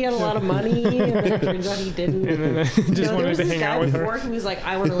me like he had a lot of money, and then it turns out he didn't. And then I just There wanted was to this hang guy out with before her. who was like,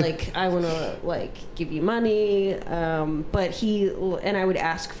 I want to give you money, but I would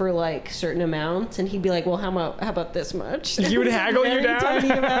ask for like certain amounts, and he'd be like, well, how about this much? You would It was haggle you very down? tiny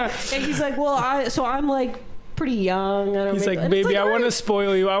amount. And he's like, well, I'm like pretty young. I don't He's make- like, and it's baby, I want to alright.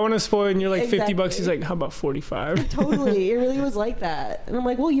 spoil you. I want to spoil you. And you're like Exactly. $50. He's like, how about 45? Totally, it really was like that. And I'm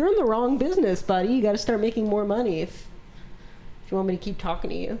like, well, you're in the wrong business, buddy. You got to start making more money if you want me to keep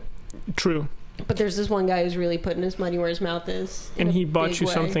talking to you. True. But there's this one guy who's really putting his money where his mouth is. in And a he bought big you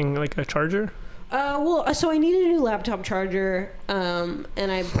way. something like a charger? So I needed a new laptop charger, and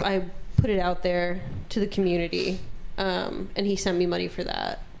I put it out there to the community, and he sent me money for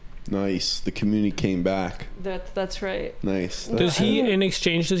that. Nice. The community came back. That's right. Nice. Does he, in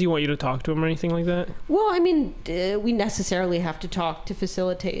exchange, does he want you to talk to him or anything like that? Well, I mean, we necessarily have to talk to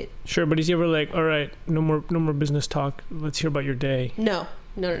facilitate. Sure, but is he ever like, all right, no more business talk. Let's hear about your day. No.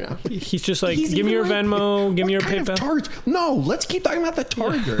 He's just like, He's give me your even like- Venmo, give me your What kind of PayPal. charge? No, let's keep talking about the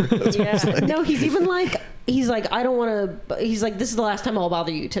charger. That's what it's Yeah. like. No, he's even like, he's like, I don't want to. He's like, this is the last time I'll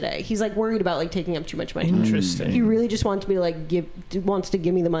bother you today. He's like worried about like taking up too much of my time. Interesting. He really just wants me to like wants to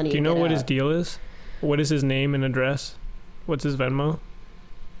give me the money. Do you and know get what his out. deal is? What is his name and address? What's his Venmo?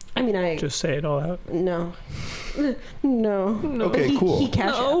 I mean, I Just say it all out. no. But Okay, cool. He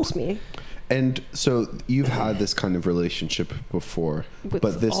cash apps me And so you've had this kind of relationship before, with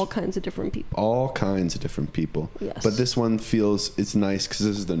but this all kinds of different people. all kinds of different people. Yes. But this one feels it's nice because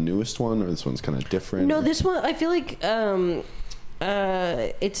this is the newest one, or this one's kind of different. No, this one I feel like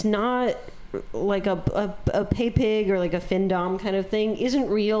it's not like a pay pig or like a FinDom kind of thing. Isn't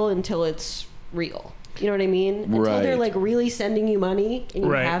real until it's real. You know what I mean? Until they're Right. like really sending you money and you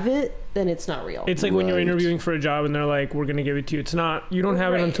Right. have it, then it's not real. It's like when you're Right. interviewing for a job and they're like, we're going to give it to you. It's not, you don't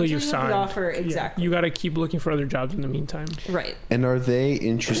have it Right, until you have the sign. offer, Yeah. exactly. You got to keep looking for other jobs in the meantime. Right. And are they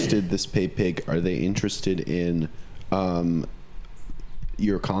interested? This pay pig? Are they interested in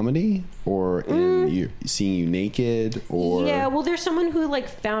your comedy, or in you seeing you naked, or Yeah, well, there's someone who like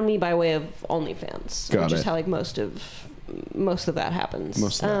found me by way of OnlyFans, Got which is it. how like most of that happens.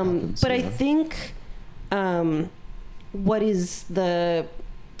 Most of that happens, but I yeah. think what is the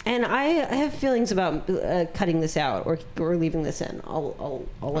and I have feelings about cutting this out or leaving this in. I'll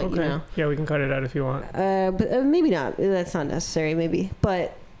let you know. Yeah, we can cut it out if you want. But maybe not. That's not necessary. Maybe,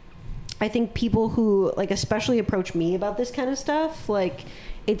 but I think people who like especially approach me about this kind of stuff, like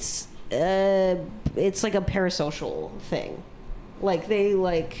it's like a parasocial thing. Like they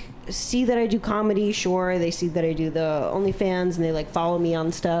like see that I do comedy, sure. They see that I do the OnlyFans, and they like follow me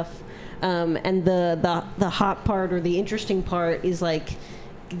on stuff. And the hot part or the interesting part is like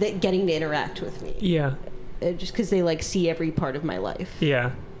getting to interact with me. Yeah. Just because they like see every part of my life.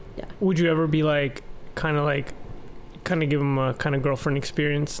 Yeah. Yeah. Would you ever be like kind of give them a kind of girlfriend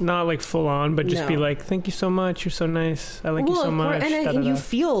experience, not like full on, but just be like, thank you so much, you're so nice, I like you so much, and you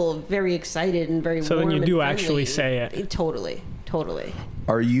feel very excited and very so warm then you do and actually friendly. say it. Totally.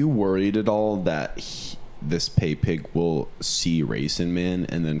 Are you worried at all that this pay pig will see Raisin Man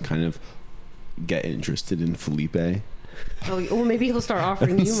and then kind of get interested in Felipe? Oh, well, maybe he'll start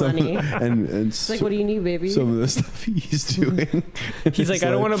offering you money. And it's like, what do you need, baby? Some of the stuff he's doing. He's like, I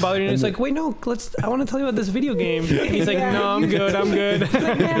don't want to bother you. And it's like, wait, no, I want to tell you about this video game. And he's like, no, I'm good. He's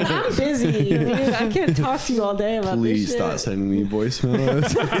like, man, I'm busy. Dude. I can't talk to you all day about Please this shit. stop sending me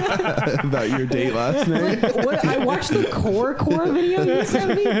voicemails about your date last night. Like, what, I watched the core video you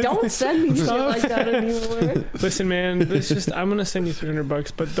sent me. Don't send me shit like that anymore. Listen, man, I'm going to send you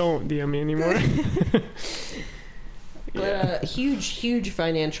 $300, but don't DM me anymore. But huge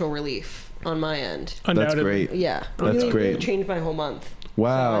financial relief on my end. That's great. Yeah, That's really, great. Really changed my whole month.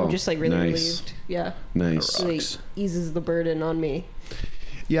 Wow, So I'm just like really nice. relieved. Yeah, Nice. really eases the burden on me.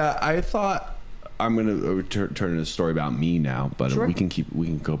 Yeah, I thought I'm gonna turn into a story about me now, but Sure. we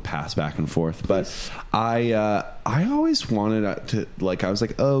can go pass back and forth. But I always wanted to I was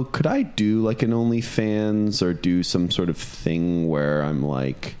like, oh, could I do like an OnlyFans or do some sort of thing where I'm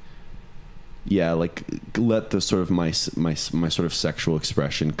like, yeah, like let the sort of my sort of sexual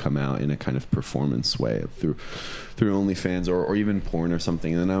expression come out in a kind of performance way through OnlyFans or even porn or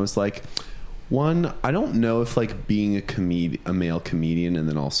something. And then I was like, one, I don't know if like being a male comedian and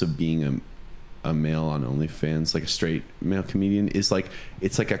then also being a male on OnlyFans, like a straight male comedian, is like,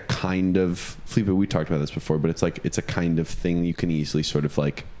 it's like a kind of, Felipe, we talked about this before, but it's a kind of thing you can easily sort of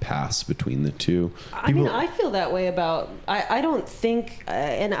like pass between the two. I mean, I feel that way about, I don't think,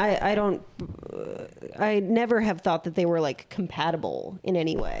 and I never have thought that they were like compatible in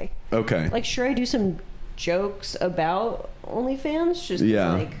any way. Okay. Like, sure, I do some jokes about OnlyFans, just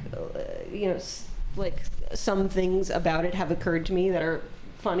Yeah. like, like some things about it have occurred to me that are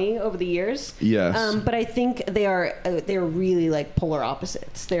funny over the years. Yes. But I think they're really like polar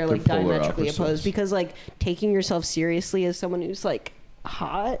opposites. They're like They're polar diametrically opposites. opposed, because like taking yourself seriously as someone who's like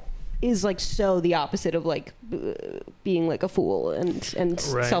hot is like so the opposite of like being like a fool and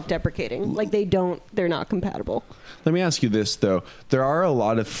Right. self-deprecating. Like they're not compatible. Let me ask you this though. There are a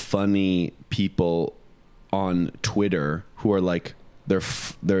lot of funny people on Twitter who are like, their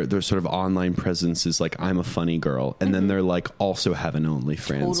sort of online presence is like, I'm a funny girl, and then they're like also have an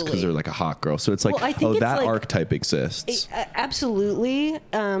OnlyFans because Totally. they're like a hot girl. So it's like, Well, I think it's that like- archetype exists. Absolutely.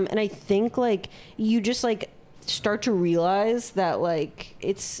 And I think like you just like start to realize that like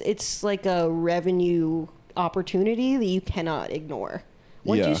it's like a revenue opportunity that you cannot ignore.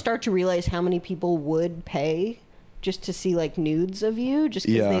 Once Yeah. you start to realize how many people would pay just to see like nudes of you, just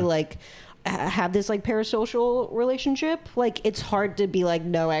because Yeah. they like have this like parasocial relationship, like it's hard to be like,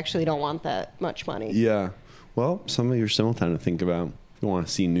 no, I actually don't want that much money. Yeah. Well, some of your simultan to think about. If you want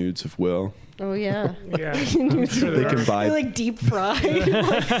to see nudes of Will, Oh yeah. Yeah. I'm sure they there can are. buy. They're like deep fried.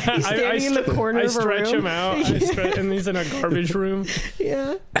 Like, he's standing in the corner I of a stretch room. him out, and he's in a garbage room.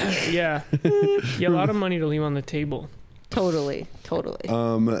 Yeah. Yeah. Yeah, a lot of money to leave on the table. Totally.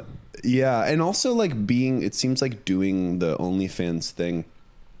 Yeah, and also like it seems like doing the OnlyFans thing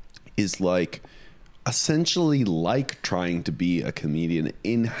is like essentially like trying to be a comedian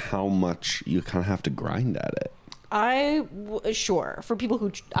in how much you kind of have to grind at it. Sure. For people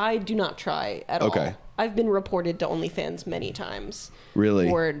who I do not try at Okay. all. I've been reported to OnlyFans many times. Really?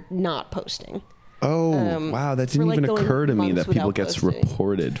 For not posting. Oh, wow. That for, didn't like, even going occur to me months that people without gets posting.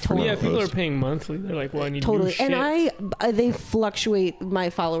 reported for Totally. not Yeah, people are posting. paying monthly. They're like, well, I need Totally. to do shit. And they fluctuate.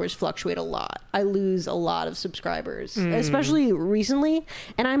 My followers fluctuate a lot. I lose a lot of subscribers, especially recently.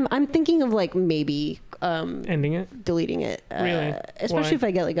 And I'm thinking of like maybe Ending it? deleting it. Really? Especially Why? if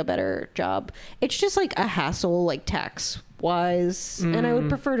I get like a better job. It's just like a hassle, like tax wise, and I would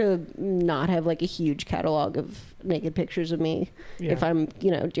prefer to not have like a huge catalog of naked pictures of me Yeah. if I'm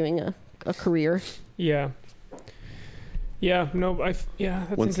doing a career. Yeah. Yeah, no, that's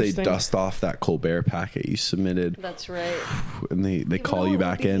Once they interesting. dust off that Colbert packet you submitted, That's right. and they call you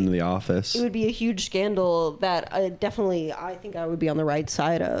back into the office. It would be a huge scandal that I think I would be on the right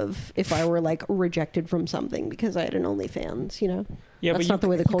side of if I were like rejected from something because I had an OnlyFans, Yeah, That's but not the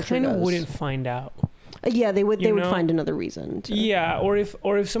way the culture kind of goes. wouldn't find out. Yeah, they would. You They would know? find another reason. To, Yeah, or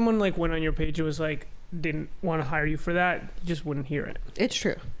if someone like went on your page and was like didn't want to hire you for that, you just wouldn't hear it. It's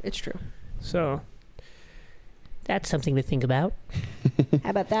true. It's true. So That's something to think about. How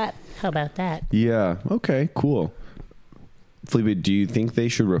about that? How about that? Yeah. Okay. Cool. Felipe, do you think they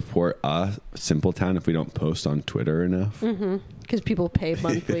should report us, Simpletown, if we don't post on Twitter enough? Because people pay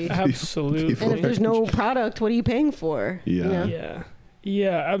monthly. absolutely. And if there's no product, what are you paying for? Yeah. You know?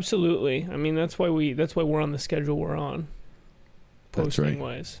 Yeah, absolutely. I mean, that's why we're on the schedule we're on. That's Posting right.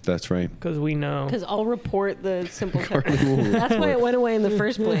 wise, That's right. because we know Because I'll report the simple. That's why it went away in the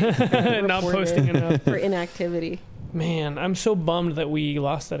first place. not posting enough. for inactivity. Man, I'm so bummed that we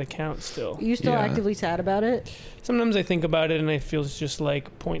lost that account still. You still Yeah. actively sad about it? Sometimes I think about it and it feels just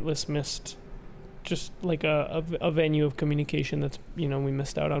like pointless missed, just like a venue of communication that's, we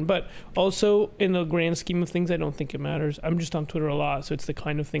missed out on. But also in the grand scheme of things, I don't think it matters. I'm just on Twitter a lot, so it's the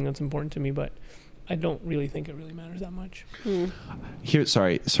kind of thing that's important to me, but I don't really think it really matters that much. Here,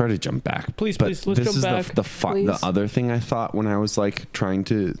 sorry to jump back. Please, but please, let's this jump is back. The Please. other thing I thought when I was like trying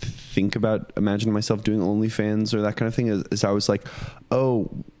to think about imagining myself doing OnlyFans or that kind of thing is I was like, oh,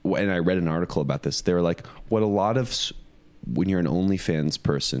 and I read an article about this. They were like, what a lot of when you're an OnlyFans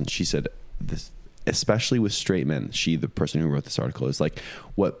person, she said this, especially with straight men. She, the person who wrote this article, is like,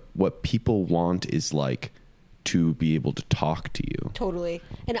 what people want is like to be able to talk to you. Totally.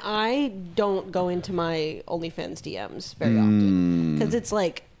 And I don't go into my OnlyFans DMs very often because it's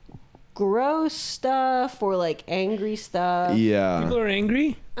like gross stuff or like angry stuff. Yeah. People are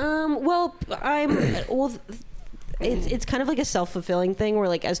angry? Well, it's kind of like a self-fulfilling thing where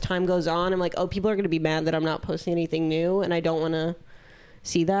like as time goes on, I'm like, oh, people are going to be mad that I'm not posting anything new, and I don't want to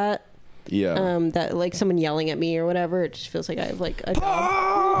see that. Yeah. That like someone yelling at me or whatever. It just feels like I have like a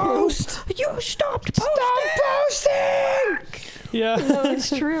post. You stopped posting. Yeah. No, it's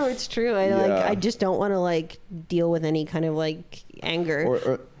true. It's true. Yeah. I just don't want to like deal with any kind of like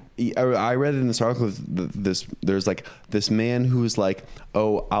anger. I read in this article there's like this man who's like,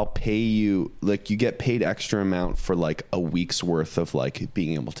 oh, I'll pay you, like you get paid extra amount for like a week's worth of like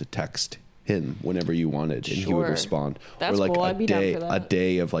being able to text him whenever you wanted, and he would Sure. respond. That's or like cool. a I'd be down day for that. a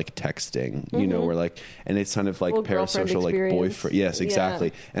day of like texting, you know, where like, and it's kind of like Little girlfriend parasocial, like experience. boyfriend. Yes, Yeah.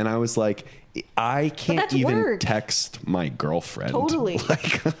 exactly. And I was like, I can't that's even work. text my girlfriend. Totally.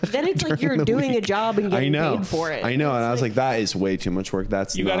 Like, Then it's like you're during the doing a week. job and I getting know. paid for it. I know, and It's I was like, that is way too much work.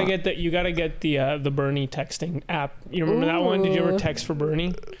 That's You gotta not- get the Bernie texting app. You remember that one? Did you ever Ooh. text for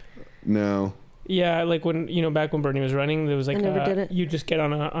Bernie? No. Yeah, like when back when Bernie was running, there was like I never did it. you just get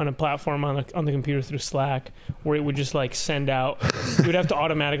on a platform on the computer through Slack where it would just like send out. You would have to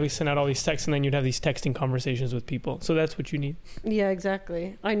automatically send out all these texts, and then you'd have these texting conversations with people. So that's what you need. Yeah,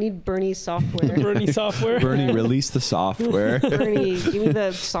 exactly. I need Bernie's software. Bernie software. Bernie, release the software. Bernie, give me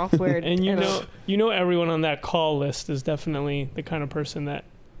the software. And you know everyone on that call list is definitely the kind of person that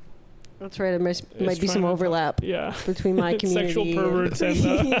That's right. There might be trying some to- overlap yeah. between my community. Sexual perverts and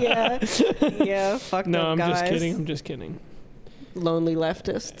yeah, fucked no, up I'm guys. just kidding. Lonely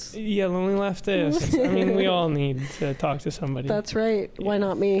leftists. Yeah, lonely leftists. I mean, we all need to talk to somebody. That's right. Why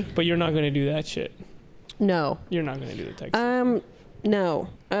not me? But you're not going to do that shit. No. You're not going to do the text. No.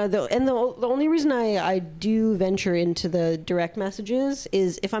 The only reason I do venture into the direct messages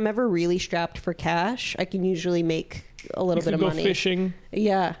is if I'm ever really strapped for cash, I can usually make a little you bit could of go money. fishing.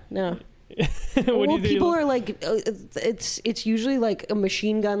 Yeah. No. What do Well, you do? people are like, it's usually like a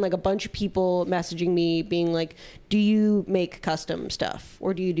machine gun, like a bunch of people messaging me being like, do you make custom stuff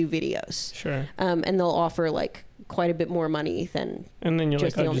or do you do videos? Sure. And they'll offer like quite a bit more money than And then you're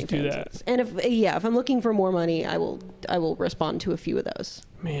just like, the I'll just do OnlyFans that. is. And if I'm looking for more money, I will respond to a few of those.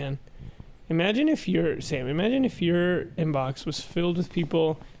 Man, imagine if your inbox was filled with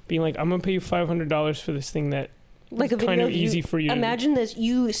people being like, I'm going to pay you $500 for this thing that Like a is kind video of easy for you to do. Imagine this: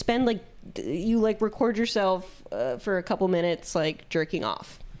 you spend you record yourself for a couple minutes like jerking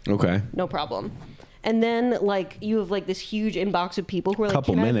off, Okay. no problem. And then like you have like this huge inbox of people who are A like,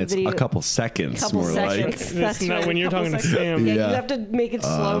 couple "Can I have minutes, video?" a couple seconds, Couple more seconds. like. That's not right, when you're couple talking to seconds. Sam. Yeah, Yeah. you have to make it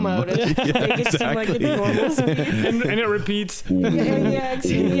slow mo to make it seem like it's exactly. normal speed. and it repeats. Yeah,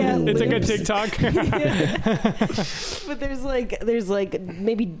 It's like a loops. TikTok. But there's like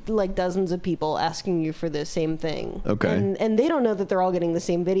maybe like dozens of people asking you for the same thing. Okay. And they don't know that they're all getting the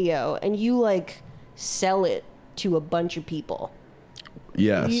same video, and you like sell it to a bunch of people.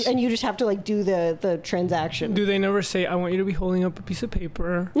 Yes. And you just have to like do the transaction. Do they never say, I want you to be holding up a piece of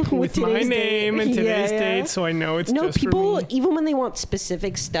paper With with my today's name date. and today's Yeah, yeah. date so I know it's No, just people for me? even when they want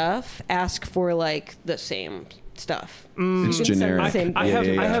specific stuff, ask for like the same stuff. It's You can send generic. the same I thing have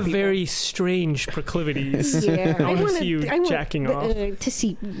to I have people. very strange proclivities. Yeah, I want to wanna- see you I want, jacking off. to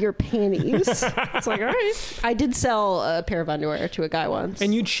see your panties. It's like, all right. I did sell a pair of underwear to a guy once.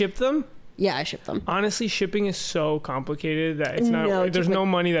 And you'd ship them? Yeah, I shipped them. Honestly, shipping is so complicated that it's not. No, it there's took, no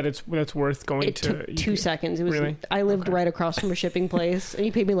money that's worth going It to. took you 2 could- seconds. It was. Really? I lived Okay. right across from a shipping place, and he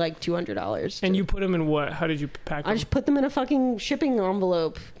paid me like $200. And you put them in what? How did you pack I them? just put them in a fucking shipping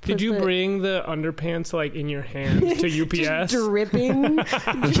envelope. Did Put you the- bring the underpants like in your hand to UPS? Just dripping.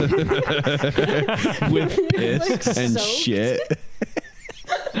 With piss Like and soaked. shit.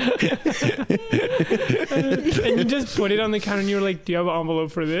 And you just put it on the counter and you were like, do you have an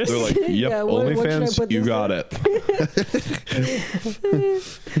envelope for this? They're like, yep, Yeah, what should I OnlyFans, put you this got in?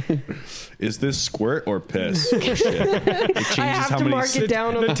 it. Is this squirt or piss? It changes I have how to many mark it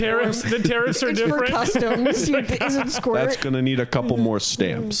down on the the tariffs form. the tariffs are It's for different. customs. Is it squirt? That's gonna need a couple more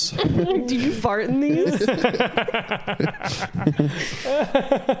stamps. Did you fart in these? Are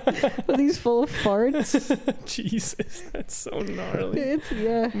these full of farts? Jesus, that's so gnarly.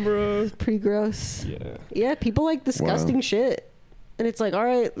 Yeah, Bro. pretty gross. Yeah. Yeah, people like disgusting shit. And it's like, all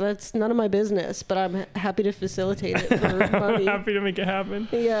right, that's none of my business, but I'm happy to facilitate it for I'm money. happy to make it happen.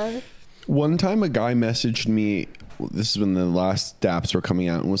 Yeah. One time a guy messaged me, this is when the last DAPs were coming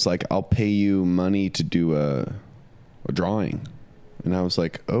out, and was like, I'll pay you money to do a drawing. And I was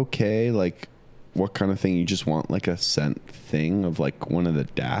like, okay, like what kind of thing? You just want like a cent thing of like one of the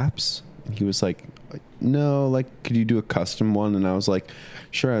DAPs? And he was like, no, like could you do a custom one? And I was like,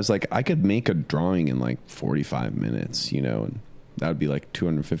 sure. I was like, I could make a drawing in like 45 minutes, you know, and that would be like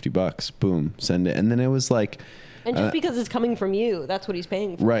 $250. Boom, send it. And then it was like, And just because it's coming from you, that's what he's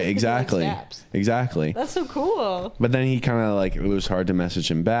paying for. right, Because he exactly, likes apps. exactly. That's so cool. But then he kind of like, it was hard to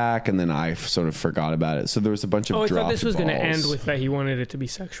message him back, and then I sort of forgot about it. So there was a bunch of Oh, I thought dropped this was going to end balls. with that he wanted it to be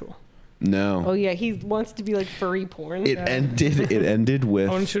sexual. No. Oh yeah, he wants to be like furry porn. It ended with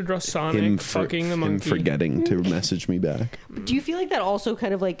I wanted to draw Sonic him, fucking the him monkey. forgetting to message me back. Do you feel like that also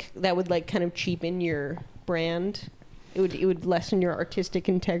kind of like that would like kind of cheapen your brand? It would lessen your artistic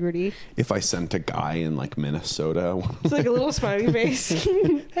integrity. If I sent a guy in like Minnesota, It's like a little smiley face.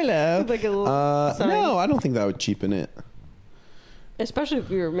 hello. Like a little sign. No, I don't think that would cheapen it. Especially if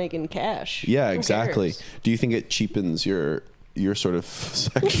you're making cash. Yeah, Who exactly. cares? Do you think it cheapens your sort of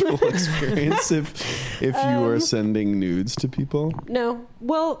sexual experience if you are sending nudes to people? No.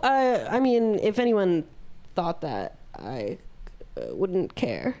 Well, I mean, if anyone thought that, I wouldn't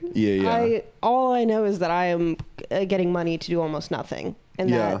care. Yeah. All I know is that I am getting money to do almost nothing, and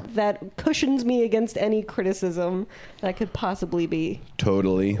Yeah. that cushions me against any criticism that could possibly be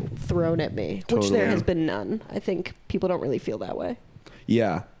Totally. thrown at me, which Totally. there has been none. I think people don't really feel that way.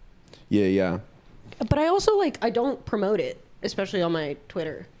 Yeah. Yeah. But I also I don't promote it, especially on my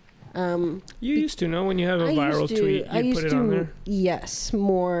Twitter. You used to know when you have a I viral used to, tweet, I you used put it to, on there. Yes,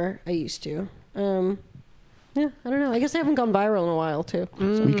 more. I used to. Yeah, I don't know. I guess I haven't gone viral in a while too.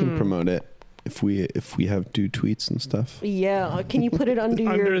 We can promote it if we have do tweets and stuff. Yeah, can you put it under,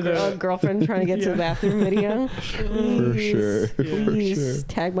 Under your the- girlfriend trying to get to the bathroom video? For sure. Please For sure.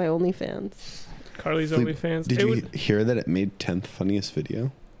 tag my OnlyFans. Carly's Sleep- OnlyFans. Did It you would- hear that it made 10th funniest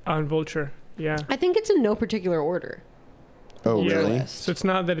video? on Vulture? Yeah. I think it's in no particular order. Oh, Yeah. really? So it's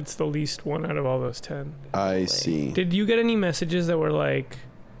not that it's the least one out of all those 10. I see. Did you get any messages that were like,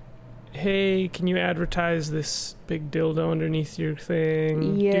 hey, can you advertise this big dildo underneath your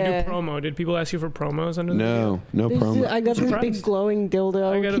thing? Do Yeah. you do promo? Did people ask you for promos under the No promo. I got this Surprised. big glowing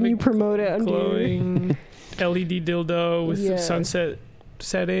dildo. I got a Can you big promote it under your... glowing LED dildo with Yeah. sunset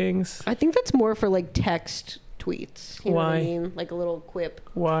settings? I think that's more for text tweets. You know what Why? I mean? Like a little quip.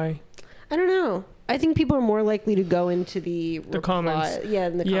 Why? I don't know. I think people are more likely to go into the comments. Yeah,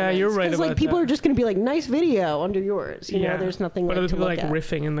 in the Yeah, comments. you're right 'Cause, about people that. are just going to be like, nice video under yours. You know, there's nothing But other to people look at.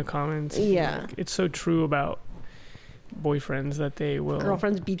 riffing in the comments. Yeah. It's so true about boyfriends that they will.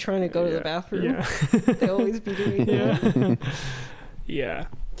 Girlfriends be trying to go to the Yeah. bathroom. Yeah. They always be doing that. Yeah.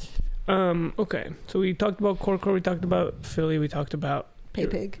 Okay. So we talked about Corkor, we talked about Philly, we talked about Pay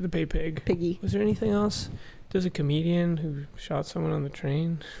pig. the Pay Pig. Piggy. Was there anything else? There's a comedian who shot someone on the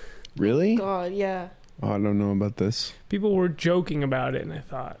train. Really? God, yeah. Oh, I don't know about this. People were joking about it, and I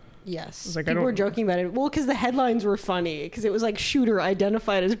thought, Yes. It's like, I People were don't- joking about it. Well, because the headlines were funny. Because it was like shooter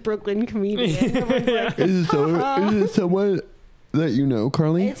identified as Brooklyn comedian. Everyone's like, Is it someone that you know,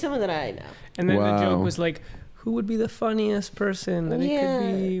 Carly? it's someone that I know. and then the Wow. joke was like, who would be the funniest person that it Yeah.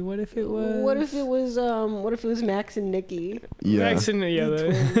 could be? What if it was? What if it was Max and Nikki? Yeah. Max and The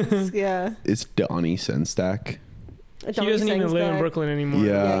the twins. Yeah. It's Donnie Senstack. He doesn't even live in Brooklyn anymore.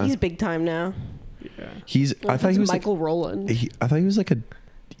 Yeah. Yeah, he's big time now. Yeah. He's. I thought he was Michael Rowland. I thought he was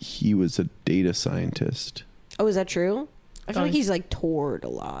he was a data scientist. Oh, is that true? I feel like Done. he's like toured a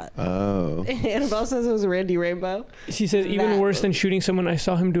lot. Oh. Annabelle says it was Randy Rainbow. She says even That worse than movie. shooting someone. I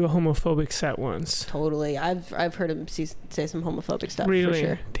saw him do a homophobic set once. Totally. I've heard him say some homophobic stuff Really? for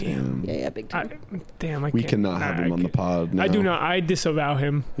sure. Damn. Yeah, big time. Damn. I We can't. cannot have him on the pod now. I do not. I disavow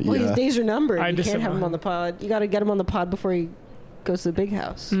him. Well, his Yeah. days are numbered. I You can't have disavow him on the pod. You got to get him on the pod before he goes to the big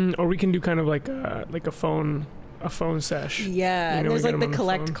house. Or we can do kind of like a phone sesh. Yeah, You and know, there's we get like him the on the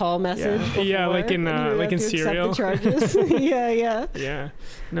collect phone. call message. Yeah, like in, before, and you like in have to accept Serial. the charges. yeah. Yeah.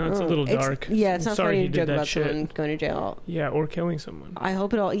 No, it's a Oh, little dark. Yeah, it's I'm not sorry funny he to did joke that about shit. someone going to jail. Yeah, or killing someone. I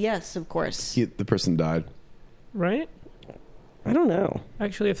hope it all. Yes, of course. The person died. Right? I don't know.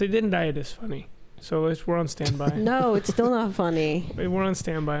 Actually, if they didn't die, it is funny. So we're on standby. No, it's still not funny. We're on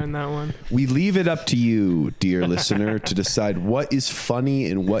standby on that one. We leave it up to you, dear listener, to decide what is funny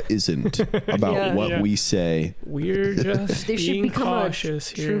and what isn't about Yeah. what Yeah. we say. We're just There should being become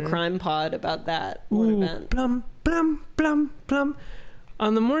cautious a here. true crime pod about that one Ooh, event. plum, plum, plum, plum.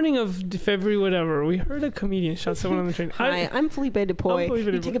 On the morning of February, whatever, we heard a comedian shot someone on the train. Hi, I'm Felipe Dupoy. I'm Felipe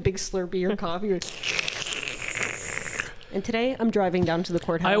You Dupoy. take a big slurpee of your coffee. And today I'm driving down to the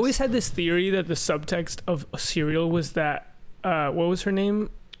courthouse. I always had this theory that the subtext of Serial was that, what was her name?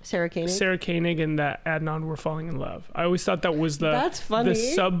 Sarah Koenig. Sarah Koenig and that Adnan were falling in love. I always thought that was That's funny.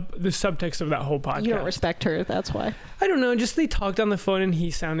 the subtext of that whole podcast. You don't respect her, that's why. I don't know. Just they talked on the phone and he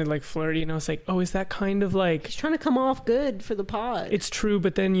sounded like flirty, and I was like, oh, is that kind of like? He's trying to come off good for the pod. It's true,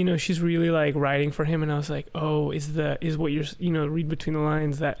 but then she's really like writing for him, and I was like, oh, is what you're read between the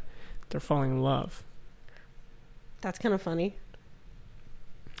lines that they're falling in love. That's kind of funny.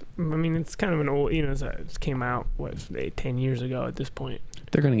 I mean, it's kind of an old, it came out 10 years ago at this point.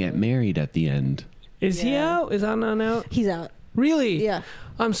 They're going to get married at the end. Is he Yeah. out? Is Adnan out? He's out. Really? Yeah.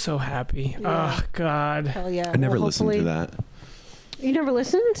 I'm so happy. Yeah. Oh God. Hell yeah. I never Well, listened to hopefully- that. You never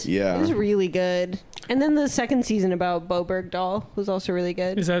listened? Yeah. It was really good. And then the second season about Bo Bergdahl was also really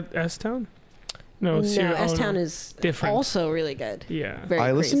good. Is that S-Town? No, No, Serial- oh, S-Town no. is Different. also really good. Yeah. Very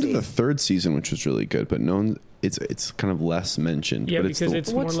I listened crazy. to the third season, which was really good, but no one, it's kind of less mentioned. Yeah, but because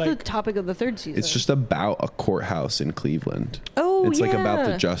it's more What's the like topic of the third season? it's just about a courthouse in Cleveland. oh, It's like about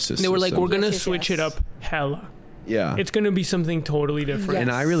the yeah. justice they were like, system. we're gonna Yes, switch yes. it up hella. Yeah. It's gonna be something totally different.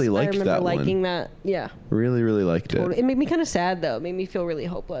 And I really liked I remember that one. liking that. Yeah, Really, really liked totally. it. It made me kind of sad though. It made me feel really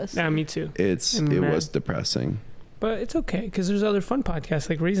hopeless. Yeah, me too. It Man. was depressing. But it's okay because there's other fun podcasts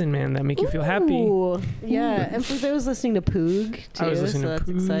like Raisin Man that make you feel happy. Ooh, yeah, and Felipe was listening to Poog too, I was listening so to that's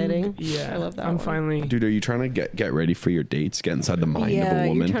Poog. exciting. Yeah, I love that I'm one. finally. Dude, are you trying to get ready for your dates? Get inside the mind yeah, of a you're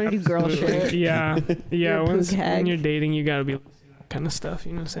woman. trying to do girl shit. yeah, You're a Once Poog hag. when you're dating, you gotta be that kind of stuff.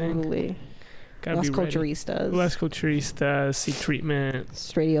 You know what I'm saying? Totally. Gotta Las be ready. Culturistas. Las Culturistas, Seek Treatment,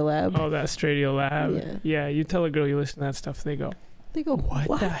 Stradiolab. all that Stradio Lab. Yeah. Yeah, you tell a girl you listen to that stuff, they go, They go,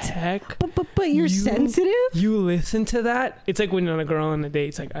 what the heck? But you're You- sensitive? You listen to that? It's like when you're on a girl on a date,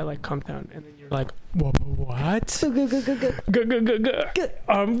 it's like, I like Comptown. And then you're like, what? So good.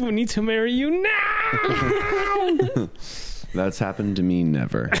 We need to marry you now. That's happened to me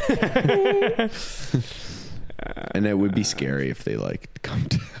never. And it would be scary if they come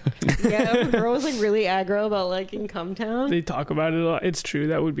to. Yeah, if a girl was like really aggro about liking Cumtown. They talk about it a lot. It's true.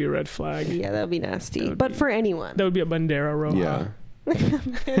 That would be a red flag. Yeah, that would be nasty. That would But be- for anyone. That would be a Bandera Roja. Yeah.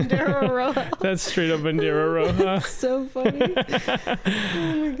 Bandera Roja. That's straight up Bandera Roja. So funny.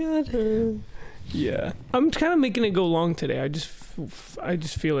 Oh my god. Yeah. I'm kind of making it go long today. I just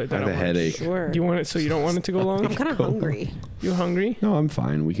feel it. I that have a headache. Sure. Do you want it so you don't want it to go I'm long? kind of hungry. You hungry? No, I'm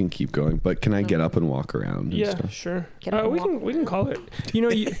fine. We can keep going. But can I get up and walk around? And Yeah, stuff? sure. Get up and We can call it. You know,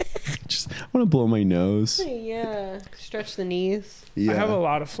 I want to blow my nose. Yeah. Stretch the knees. Yeah. I have a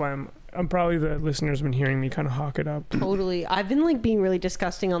lot of phlegm. I'm probably the listeners been hearing me kind of hawk it up. Totally. I've been like being really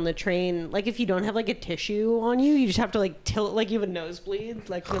disgusting on the train. Like if you don't have like a tissue on you, you just have to like tilt, like you have a nosebleed,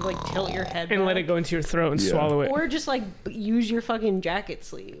 like kind of like tilt your head And let back. it go into your throat and Yeah. swallow it. Or just like use your fucking jacket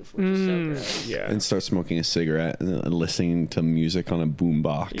sleeve, which is so gross. Yeah. And start smoking a cigarette and listening to music on a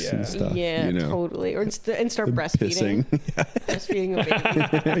boombox Yeah. and stuff. Yeah, you know? totally. Or and start The breastfeeding. Breastfeeding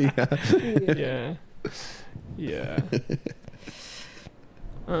a baby. Yeah. Yeah.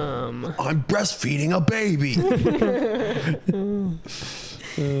 I'm breastfeeding a baby.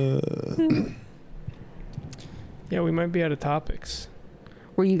 Yeah, we might be out of topics.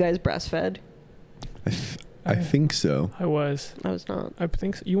 Were you guys breastfed? I think so. I was. I was not. I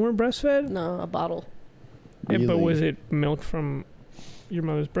think so. You weren't breastfed? No, a bottle. Yeah, but Really? was it milk from your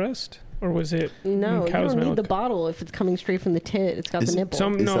mother's breast? Or was it No, you cow's don't need milk? the bottle if it's coming straight from the tit. It's got Is the it nipple.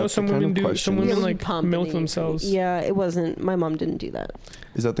 Some Is that no, the some kind of women do. question- Some You women don't like pump milk and you- themselves. Yeah, it wasn't. My mom didn't do that.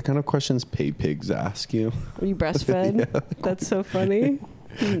 Is that the kind of questions pigs ask you? Were you breastfed? Yeah. That's so funny.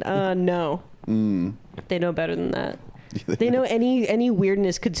 No. They know better than that. They know any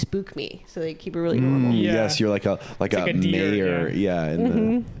weirdness could spook me, so they keep it really normal. Yeah. Yes, you're like a a deer, mayor,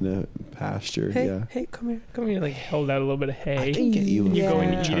 in the pasture. Hey, hey, come here. Like held out a little bit of hay. I can get you. You go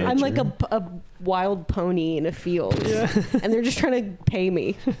and eat it. I'm like a wild pony in a field, and they're just trying to pay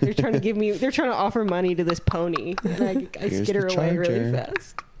me. They're trying to give me. They're trying to offer money to this pony, and I skitter away really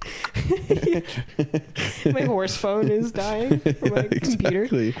fast. My horse phone is dying from my computer.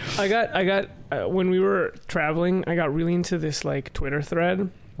 I got when we were traveling, I got really into this like Twitter thread.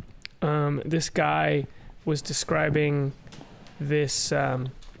 This guy was describing this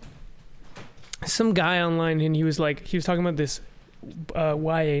some guy online, and he was talking about this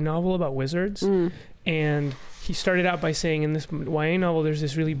YA novel about wizards, and he started out by saying in this YA novel there's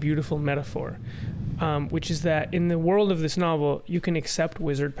this really beautiful metaphor, which is that in the world of this novel you can accept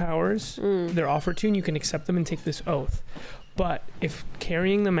wizard powers, they're offered to you, and you can accept them and take this oath. But if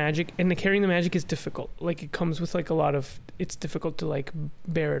carrying the magic is difficult, like it comes with like a lot of, it's difficult to like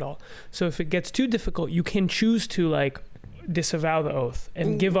bear it all. So if it gets too difficult, you can choose to like disavow the oath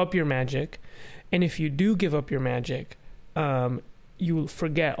and give up your magic. And if you do give up your magic, you will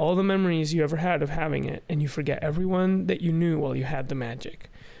forget all the memories you ever had of having it, and you forget everyone that you knew while you had the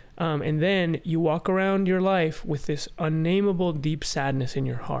magic. And then you walk around your life with this unnameable deep sadness in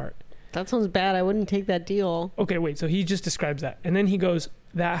your heart. That sounds bad. I wouldn't take that deal. Okay, wait. So he just describes that. And then he goes,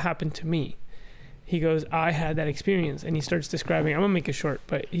 that happened to me. He goes, I had that experience. And he starts describing, I'm going to make it short,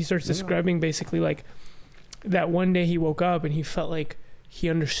 but he starts describing basically like that one day he woke up and he felt like he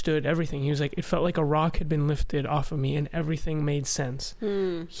understood everything. He was like, it felt like a rock had been lifted off of me and everything made sense.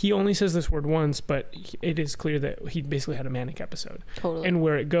 He only says this word once, but it is clear that he basically had a manic episode. Totally. And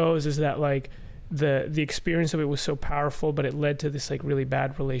where it goes is that like the experience of it was so powerful, but it led to this like really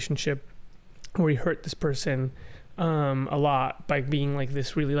bad relationship where he hurt this person a lot by being like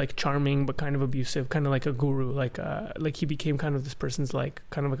this really like charming but kind of abusive, kind of like a guru, like he became kind of this person's like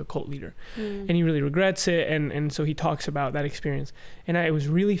kind of like a cult leader, and he really regrets it, and so he talks about that experience, and it was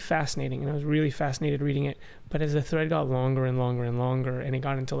really fascinating, and I was really fascinated reading it. But as the thread got longer and longer and longer, and it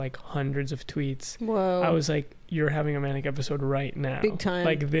got into like hundreds of tweets, whoa, I was like, you're having a manic episode right now. Big time.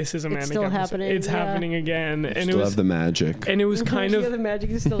 Like this is a manic still episode. happening. It's happening again. And Still have the magic. And it was kind of the magic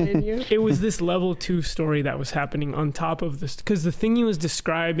is still in you. It was this level 2 story that was happening on top of this, because the thing he was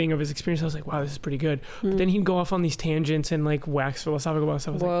describing of his experience, I was like, wow, this is pretty good. But then he'd go off on these tangents and like wax philosophical about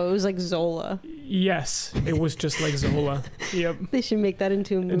stuff. Whoa, it was like Zola. Yes, it was just like Zola. Yep. They should make that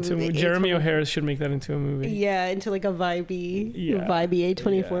into a movie. Jeremy O'Hara should make that into a movie. Yeah, into like a vibey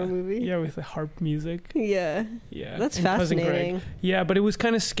A24 movie. Yeah, with the harp music. Yeah. Yeah. That's and fascinating. Yeah, but it was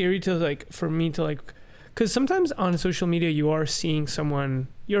kind of scary to like, for me to like, because sometimes on social media you are seeing someone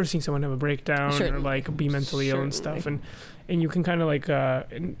have a breakdown or like be mentally ill and stuff, and you can kind of like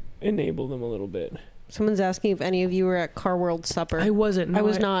enable them a little bit. Someone's asking if any of you were at Car World supper. I wasn't. No, I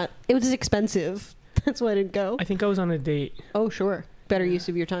was not. It was expensive. That's why I didn't go. I think I was on a date. Oh, sure. Better use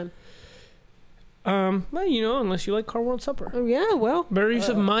of your time. Well, you know, unless you like Car World supper. Oh, yeah, well. Better use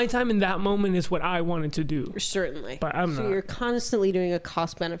of my time in that moment is what I wanted to do. Certainly. But I'm not. So you're constantly doing a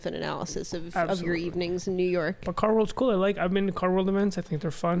cost-benefit analysis of your evenings in New York. But Car World's cool. I've been to Car World events. I think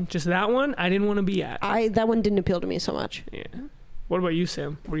they're fun. Just that one, I didn't want to be at. That one didn't appeal to me so much. Yeah. What about you,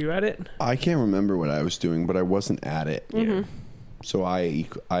 Sam? Were you at it? I can't remember what I was doing, but I wasn't at it. Yeah. So I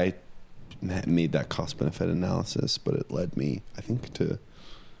made that cost-benefit analysis, but it led me, I think, to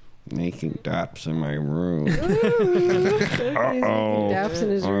making daps in my room. Daps in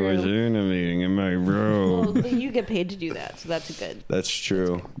his room. I was innovating in my room. Well, you get paid to do that, so that's good. That's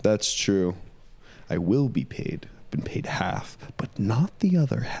true. That's true. I will be paid. I've been paid half, but not the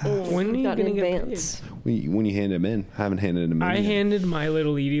other half. When are you Not going to in get advance. paid? When you hand them in. I haven't handed them in I yet. handed my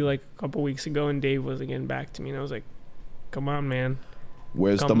little Edie like a couple weeks ago, and Dave wasn't getting back to me, and I was like, come on, man.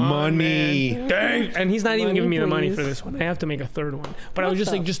 Where's Come the on, money? man. Dang. And he's not even Money, giving me the money please. for this one. I have to make a third one. But I was What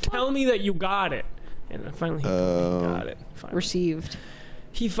just the like, just tell me that you got it. And I finally got it. Finally. Received.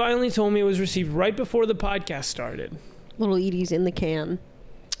 He finally told me it was received right before the podcast started. Little Edie's in the can.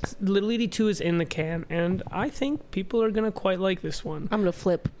 Little Edie 2 is in the can, and I think people are going to quite like this one. I'm going to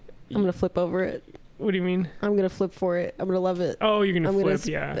flip. I'm going to flip over it. What do you mean? I'm going to flip for it. I'm going to love it. Oh, you're going to flip,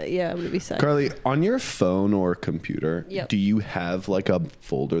 yeah. yeah. Yeah, I'm going to be sad. Carly, on your phone or computer, Yep. do you have like a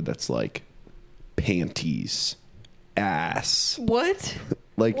folder that's like panties, ass? What?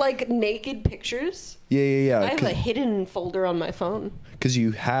 Like naked pictures? Yeah. I have a hidden folder on my phone. Because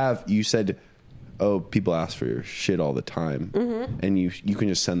you said, oh, people ask for your shit all the time. Mm-hmm. And you can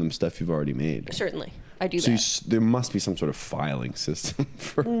just send them stuff you've already made. Certainly. I do So that. there must be some sort of filing system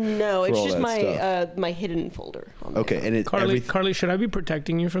for. No, for it's all just that my stuff. my hidden folder. On my Okay, phone. and it's Carly, should I be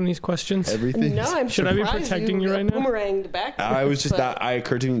protecting you from these questions? everything. No, I'm Should I be surprised protecting you right now? Boomeranged back. I was just but- that. I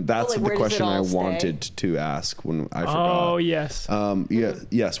occurred to me. That's like, the where does it question I all stay? wanted to ask when I forgot. Oh yes. Yeah.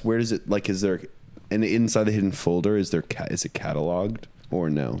 Yes. Where does it? Like, is there? And inside the hidden folder, is there? Is it cataloged or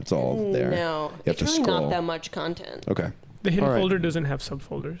no? It's all there. No, You have it's to really scroll. not that much content. Okay. The hidden All right. folder doesn't have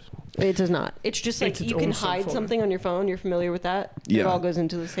subfolders. It does not. It's just like It's its you can own hide subfolder. something on your phone. You're familiar with that? Yeah. It all goes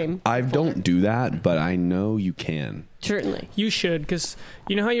into the same. I folder. don't do that, but I know you can. Certainly. You should, because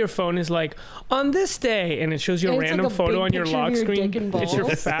you know how your phone is like on this day, and it shows you a And it's like random a photo big on your picture of lock your screen. dick and It's your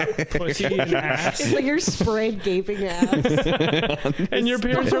balls. fat pussy and ass. It's like your sprayed gaping ass. And your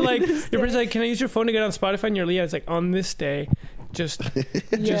parents are like, can I use your phone to get on Spotify? And you're like, yeah, it's like on this day, just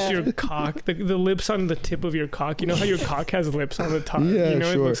Yeah. your cock, the lips on the tip of your cock. You know how your cock has lips on the top? Yeah, you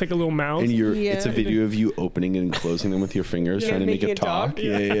know, sure. it looks like a little mouth. And Yeah. it's a video of you opening and closing them with your fingers, Yeah, trying to make making it it talk. talk.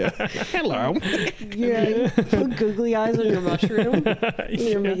 Yeah. Hello. Yeah. Put googly eyes on your mushroom.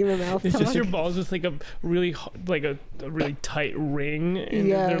 You're making the mouth It's talk. just your balls with like a really a really tight ring, and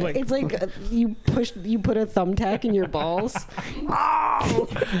Yeah, they're like, it's like you put a thumbtack in your balls.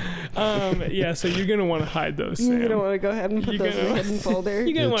 yeah. So you're gonna want to hide those. You're Sam. gonna want to go ahead and put You're those in gonna- the hidden folder.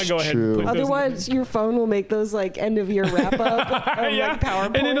 You're gonna want to go ahead. true. And put those in the- Otherwise, your phone will make those like end of year wrap up of yeah, like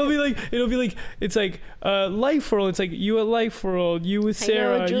PowerPoint. and it'll be like it's like Life World. It's like you at Life World, you with Hang out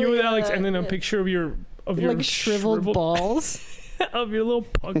Sarah, with you with Julia. Alex, and then a picture of your like shriveled balls. of your little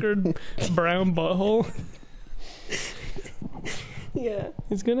puckered brown butthole. Yeah.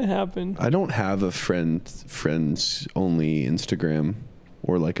 It's gonna happen. I don't have a friends only Instagram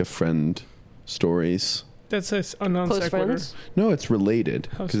or like a friend stories. That's a non Close sequitur. friends. No, it's related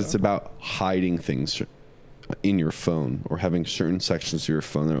How because it's so? about hiding things in your phone or having certain sections of your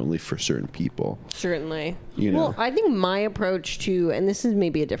phone that are only for certain people. Certainly. You know. Well, I think my approach to, and this is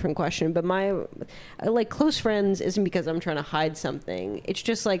maybe a different question, but my like close friends isn't because I'm trying to hide something. It's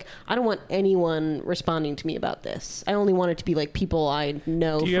just like I don't want anyone responding to me about this. I only want it to be like people I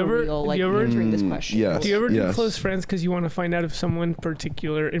know Do you for ever- real, do like you ever- answering this question. yes. Do you ever do Yes. close friends because you want to find out if someone in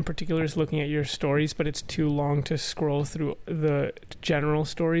particular is looking at your stories, but it's too long to scroll through the general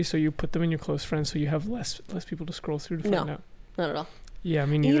story, so you put them in your close friends, so you have less people to scroll through to find No. out. Not at all. Yeah,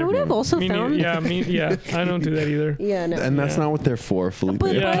 me neither. You know what I've also Me found? Yeah, I don't do that either. Yeah, no. And that's Yeah. not what they're for, Felipe.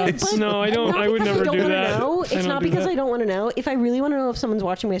 But, Yeah, but no, I don't. not I would because never don't do wanna that. Know. I It's don't not do because that. I don't want to know. If I really want to know if someone's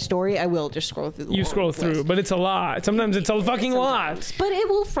watching my story, I will just scroll through the You whole scroll through, list. but it's a lot. Sometimes it's a fucking lot. But it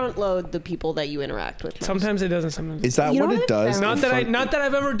will front load the people that you interact with. Sometimes it doesn't. Sometimes Is that You know what what it does? I've not It that front- not that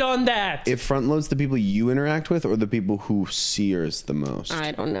I've ever done that. It front loads the people you interact with or the people who see yours the most.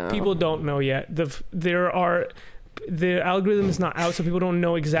 I don't know. People don't know yet. The algorithm is not out, so people don't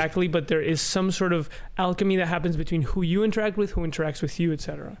know exactly. But there is some sort of alchemy that happens between who you interact with, who interacts with you,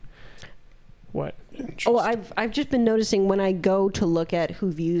 etc. What? Oh, I've just been noticing when I go to look at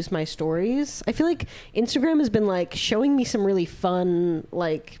who views my stories, I feel like Instagram has been like showing me some really fun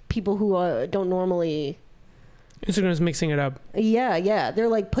like people who don't normally. Instagram's mixing it up. Yeah, they're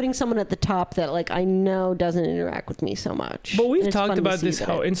like putting someone at the top that like I know doesn't interact with me so much. But And we've it's talked fun to about see this, that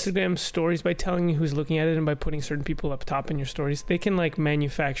how it- Instagram stories, by telling you who's looking at it and by putting certain people up top in your stories, they can like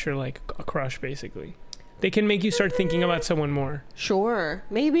manufacture like a crush, basically. They can make you start thinking about someone more. Sure,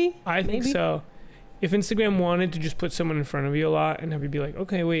 maybe. I think Maybe. so. If Instagram wanted to just put someone in front of you a lot and have you be like,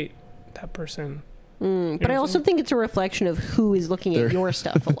 okay, wait, that person. But know I what I'm also saying? think it's a reflection of who is looking at They're- your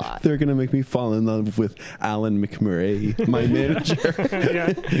stuff a lot. They're gonna make me fall in love with Alan McMurray, my manager.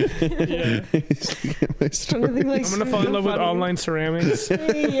 yeah. He's looking at my Trying to story. think, like, I'm gonna fall in love with funny. online ceramics.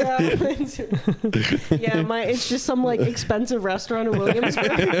 Yeah, it's just some like expensive restaurant in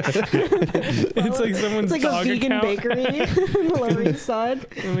Williamsburg. It's like someone's It's like a dog vegan account. bakery in the Lower East Side.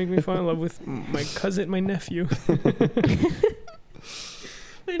 It'll make me fall in love with my cousin, my nephew.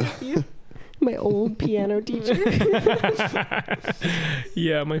 My old piano teacher.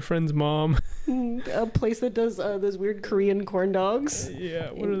 Yeah, my friend's mom. A place that does those weird Korean corn dogs.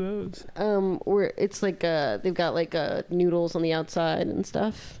 Yeah, what are those? Where it's like they've got like noodles on the outside and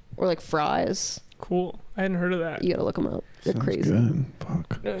stuff, or like fries. Cool. I hadn't heard of that. You gotta look them up. They're Sounds crazy. good.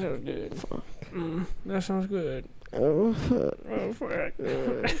 Fuck. That sounds good. That sounds good. Oh, Oh, fuck.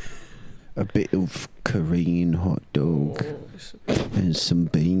 A bit of Korean hot dog and some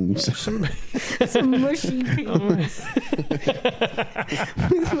beans. some mushy beans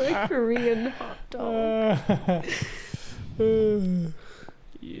with like Korean hot dog.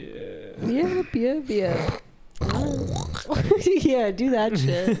 Yeah. Yep. Yeah, do that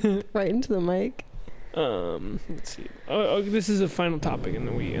shit right into the mic. Let's see. This is a final topic, and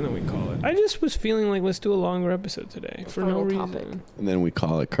then we call it. I just was feeling like let's do a longer episode today for no Final reason. topic. And then we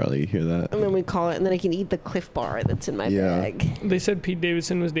call it, Carly. You hear that? And then we call it, and then I can eat the Cliff Bar that's in my bag. They said Pete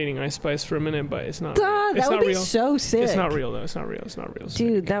Davidson was dating Ice Spice for a minute, but it's not. That it's would not be real. so sick. It's not real though. It's not real. It's not real. It's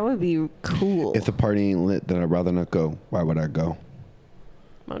Dude, fake. that would be cool. If the party ain't lit, then I'd rather not go. Why would I go?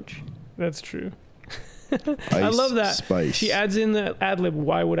 Much. That's true. I love that. Spice. She adds in the ad lib.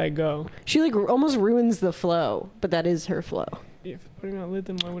 Why would I go? She like almost ruins the flow, but that is her flow. If the party not lit,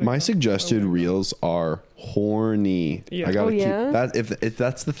 then why would I My go? suggested Why would I go? reels are horny. Yeah. I gotta Oh, keep yeah? that. If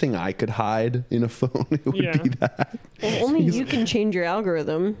that's the thing I could hide in a phone, it would Yeah. be that. Well, only you can change your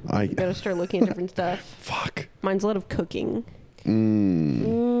algorithm. I You gotta start looking at different stuff. fuck. Mine's a lot of cooking.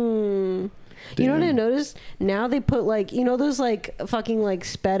 Mm. You know what I Damn. noticed? Now they put like, you know those like fucking like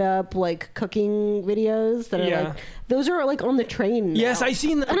sped up like cooking videos that are Yeah. like, those are like on the train now. Yes, I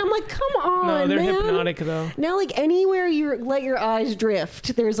seen that. And I'm like, come on, No, they're man. hypnotic though. Now like anywhere you let your eyes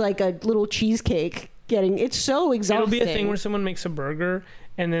drift, there's like a little cheesecake getting, it's so exhausting. It'll be a thing where someone makes a burger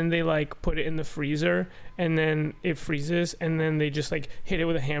and then they like put it in the freezer and then it freezes and then they just like hit it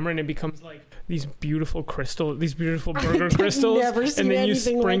with a hammer and it becomes like these beautiful burger crystals, never seen and then you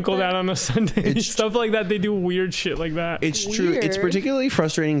anything like sprinkle that. that on a sundae. Stuff like that. They do weird shit like that. It's true. It's Weird. particularly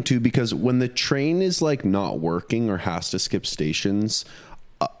frustrating too because when the train is like not working or has to skip stations,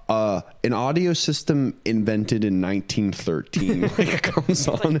 an audio system invented in 1913 like comes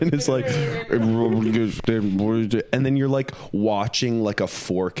on and it's like, and then you're like watching like a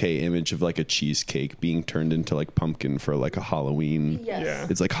 4K image of like a cheesecake being turned into like pumpkin for like a Halloween. Yes. Yeah.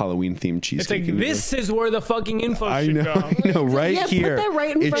 It's like Halloween themed cheesecake. It's like and you're this is where the fucking info I should know, go. I know, right Yeah, put here. that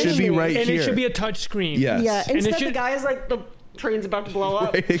right in it front should of be me. right And here. it should be a touch screen. Yes. Yeah, And it instead the should- guy is like, the train's about to blow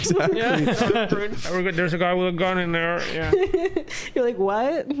up. Right, exactly. Yeah. There's a guy with a gun in there. Yeah. You're like,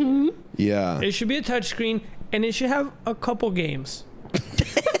 what? Hmm? Yeah. It should be a touch screen and it should have a couple games.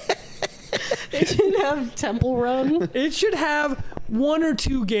 They should have Temple Run It should have 1 or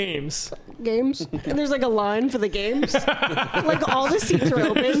 2 games. games. And there's like a line for the games. Like all the seats are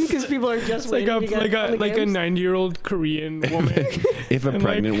open because people are just It's like waiting to get on the a games. 90-year-old Korean woman. If a And,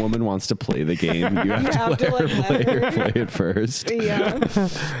 pregnant woman wants to play the game, you have, You have to, to, let like, her let her. play it first. Yeah.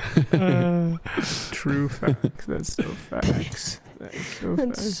 True facts. That's so facts. That's so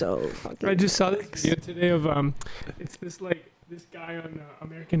That's facts. so fucking. I just saw this video today of it's this guy on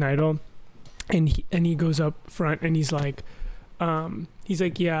American Idol, and he goes up front and he's like,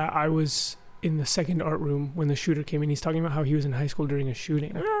 yeah, I was in the second art room when the shooter came in. He's talking about how he was in high school during a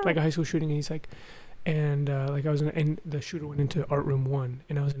shooting, like a high school shooting, and he's like, and like I was in, and the shooter went into art room 1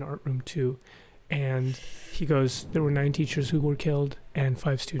 and I was in art room 2. And he goes, there were 9 teachers who were killed and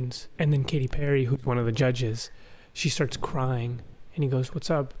 5 students. And then Katy Perry, who's one of the judges, she starts crying. And he goes, what's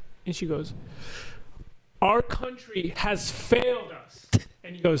up? And she goes, our country has failed us.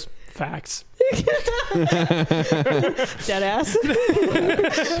 And he goes, facts. Dead ass.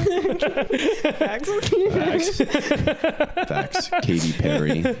 Facts. Facts. Katy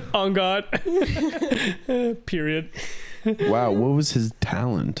Perry. On God. Period. Wow, what was his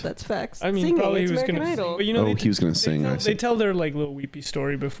talent? That's facts. I mean, Singing, probably it's he was American going to Idol. But you know, Oh, he was gonna sing, I They see. tell their like little weepy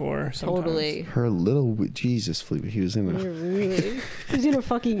story before sometimes. Totally. Her little Jesus Fleet. He was in a You're really. He's in a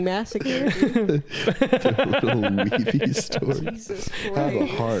fucking massacre. little weepy story. Jesus Have a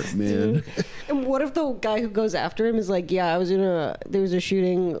Christ. heart, man. And what if the guy who goes after him is like, yeah, there was a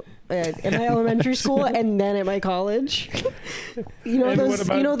shooting at my elementary school and then at my college. You know And what those.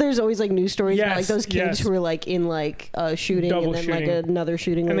 about- You know, there's always like news stories about like Yes, those kids yes. who are like in like a shooting Double and then like shooting. another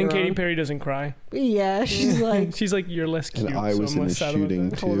shooting. And then later Katy on. Perry doesn't cry. Yeah, she's like, She's like, you're less cute. And I so was I'm in a less sad about shooting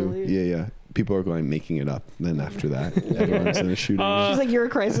that. too. Totally. Yeah. People are going making it up. Then after that, everyone's in a shooting. she's like, you're a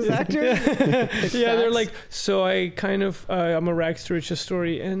crisis actor. Yeah, they're facts. like, so I kind of, I'm a rags to riches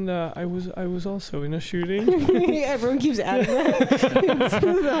story, and I was also in a shooting. Everyone keeps adding that.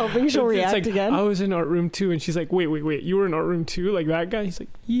 Hoping she'll It's react like, again. I was in art room 2, and she's like, wait, you were in art room 2, like that guy? He's like,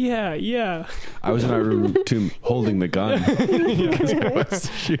 yeah. I was in our room too, holding the gun. Because I was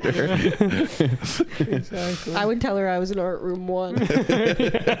the shooter. Exactly. I would tell her I was in art room 1.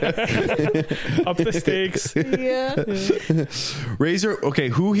 Up the stakes. Yeah. Okay,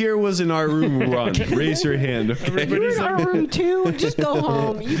 who here was in our room one? Raise your hand. Okay. You're in art room 2. Just go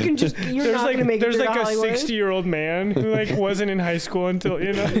home. You can just. You're There's not like gonna make it there's through like to a Hollywood. 60-year-old man who like wasn't in high school until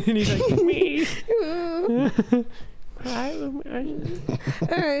and he's like me. All right.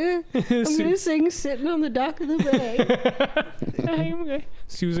 I'm gonna sing "Sitting on the Dock of the Bay."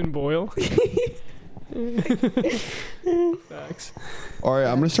 Susan Boyle. Facts. All right,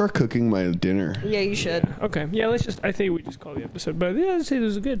 I'm gonna start cooking my dinner. Yeah, you should. Okay. Yeah, I think we just call the episode. But yeah, I'd say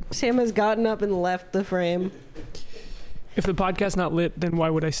this is good. Sam has gotten up and left the frame. If the podcast's not lit, then why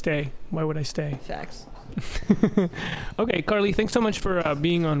would I stay? Why would I stay? Facts. Okay, Carly, thanks so much for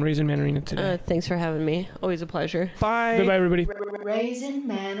being on Raisin Man Arena today. Thanks for having me. Always a pleasure. Bye. Bye-bye, everybody. Raisin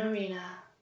Man Arena.